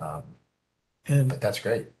items. And But that's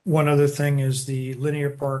great. one other thing is the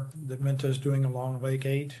linear park that Minto's doing along Lake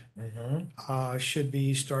 8 should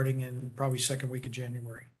be starting in probably second week of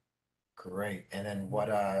January. Great. And then what,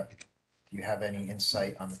 do you have any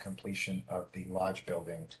insight on the completion of the lodge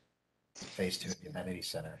building, phase 2 of the amenity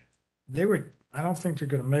center? I don't think they're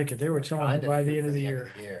gonna make it. They were telling me by the end of the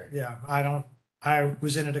year. Yeah, I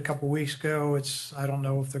was in it a couple weeks ago. I don't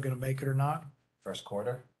know if they're gonna make it or not. First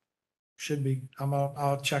quarter? Should be.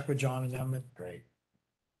 I'll check with John and them. Great.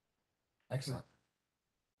 Excellent.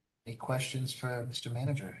 Any questions for Mr.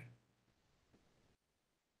 Manager?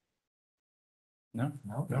 No,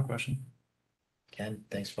 No? no question. Ken,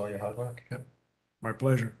 thanks for all your hard work. Yep. My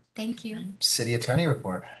pleasure. Thank you. City Attorney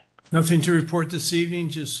report. Nothing to report this evening.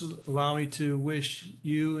 Just allow me to wish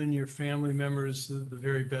you and your family members the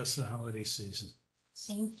very best of the holiday season.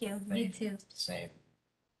 Thank you. You too. Same.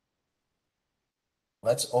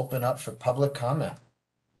 Let's open up for public comment.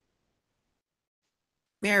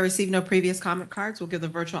 Mayor, I received no previous comment cards. We'll give the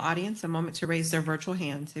virtual audience a moment to raise their virtual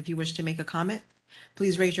hands. If you wish to make a comment,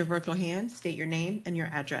 please raise your virtual hand, state your name and your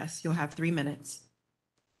address. You'll have 3 minutes.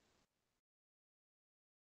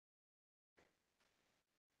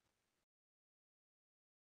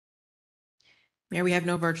 Mayor, we have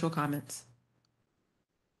no virtual comments.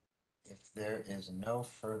 If there is no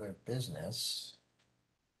further business,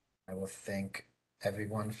 I will thank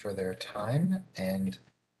everyone for their time and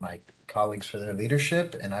my colleagues for their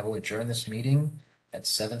leadership, and I will adjourn this meeting at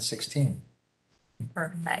 7:16.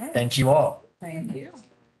 Perfect. Thank you all. Thank you.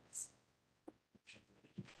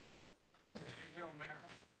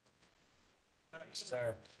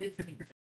 Sir.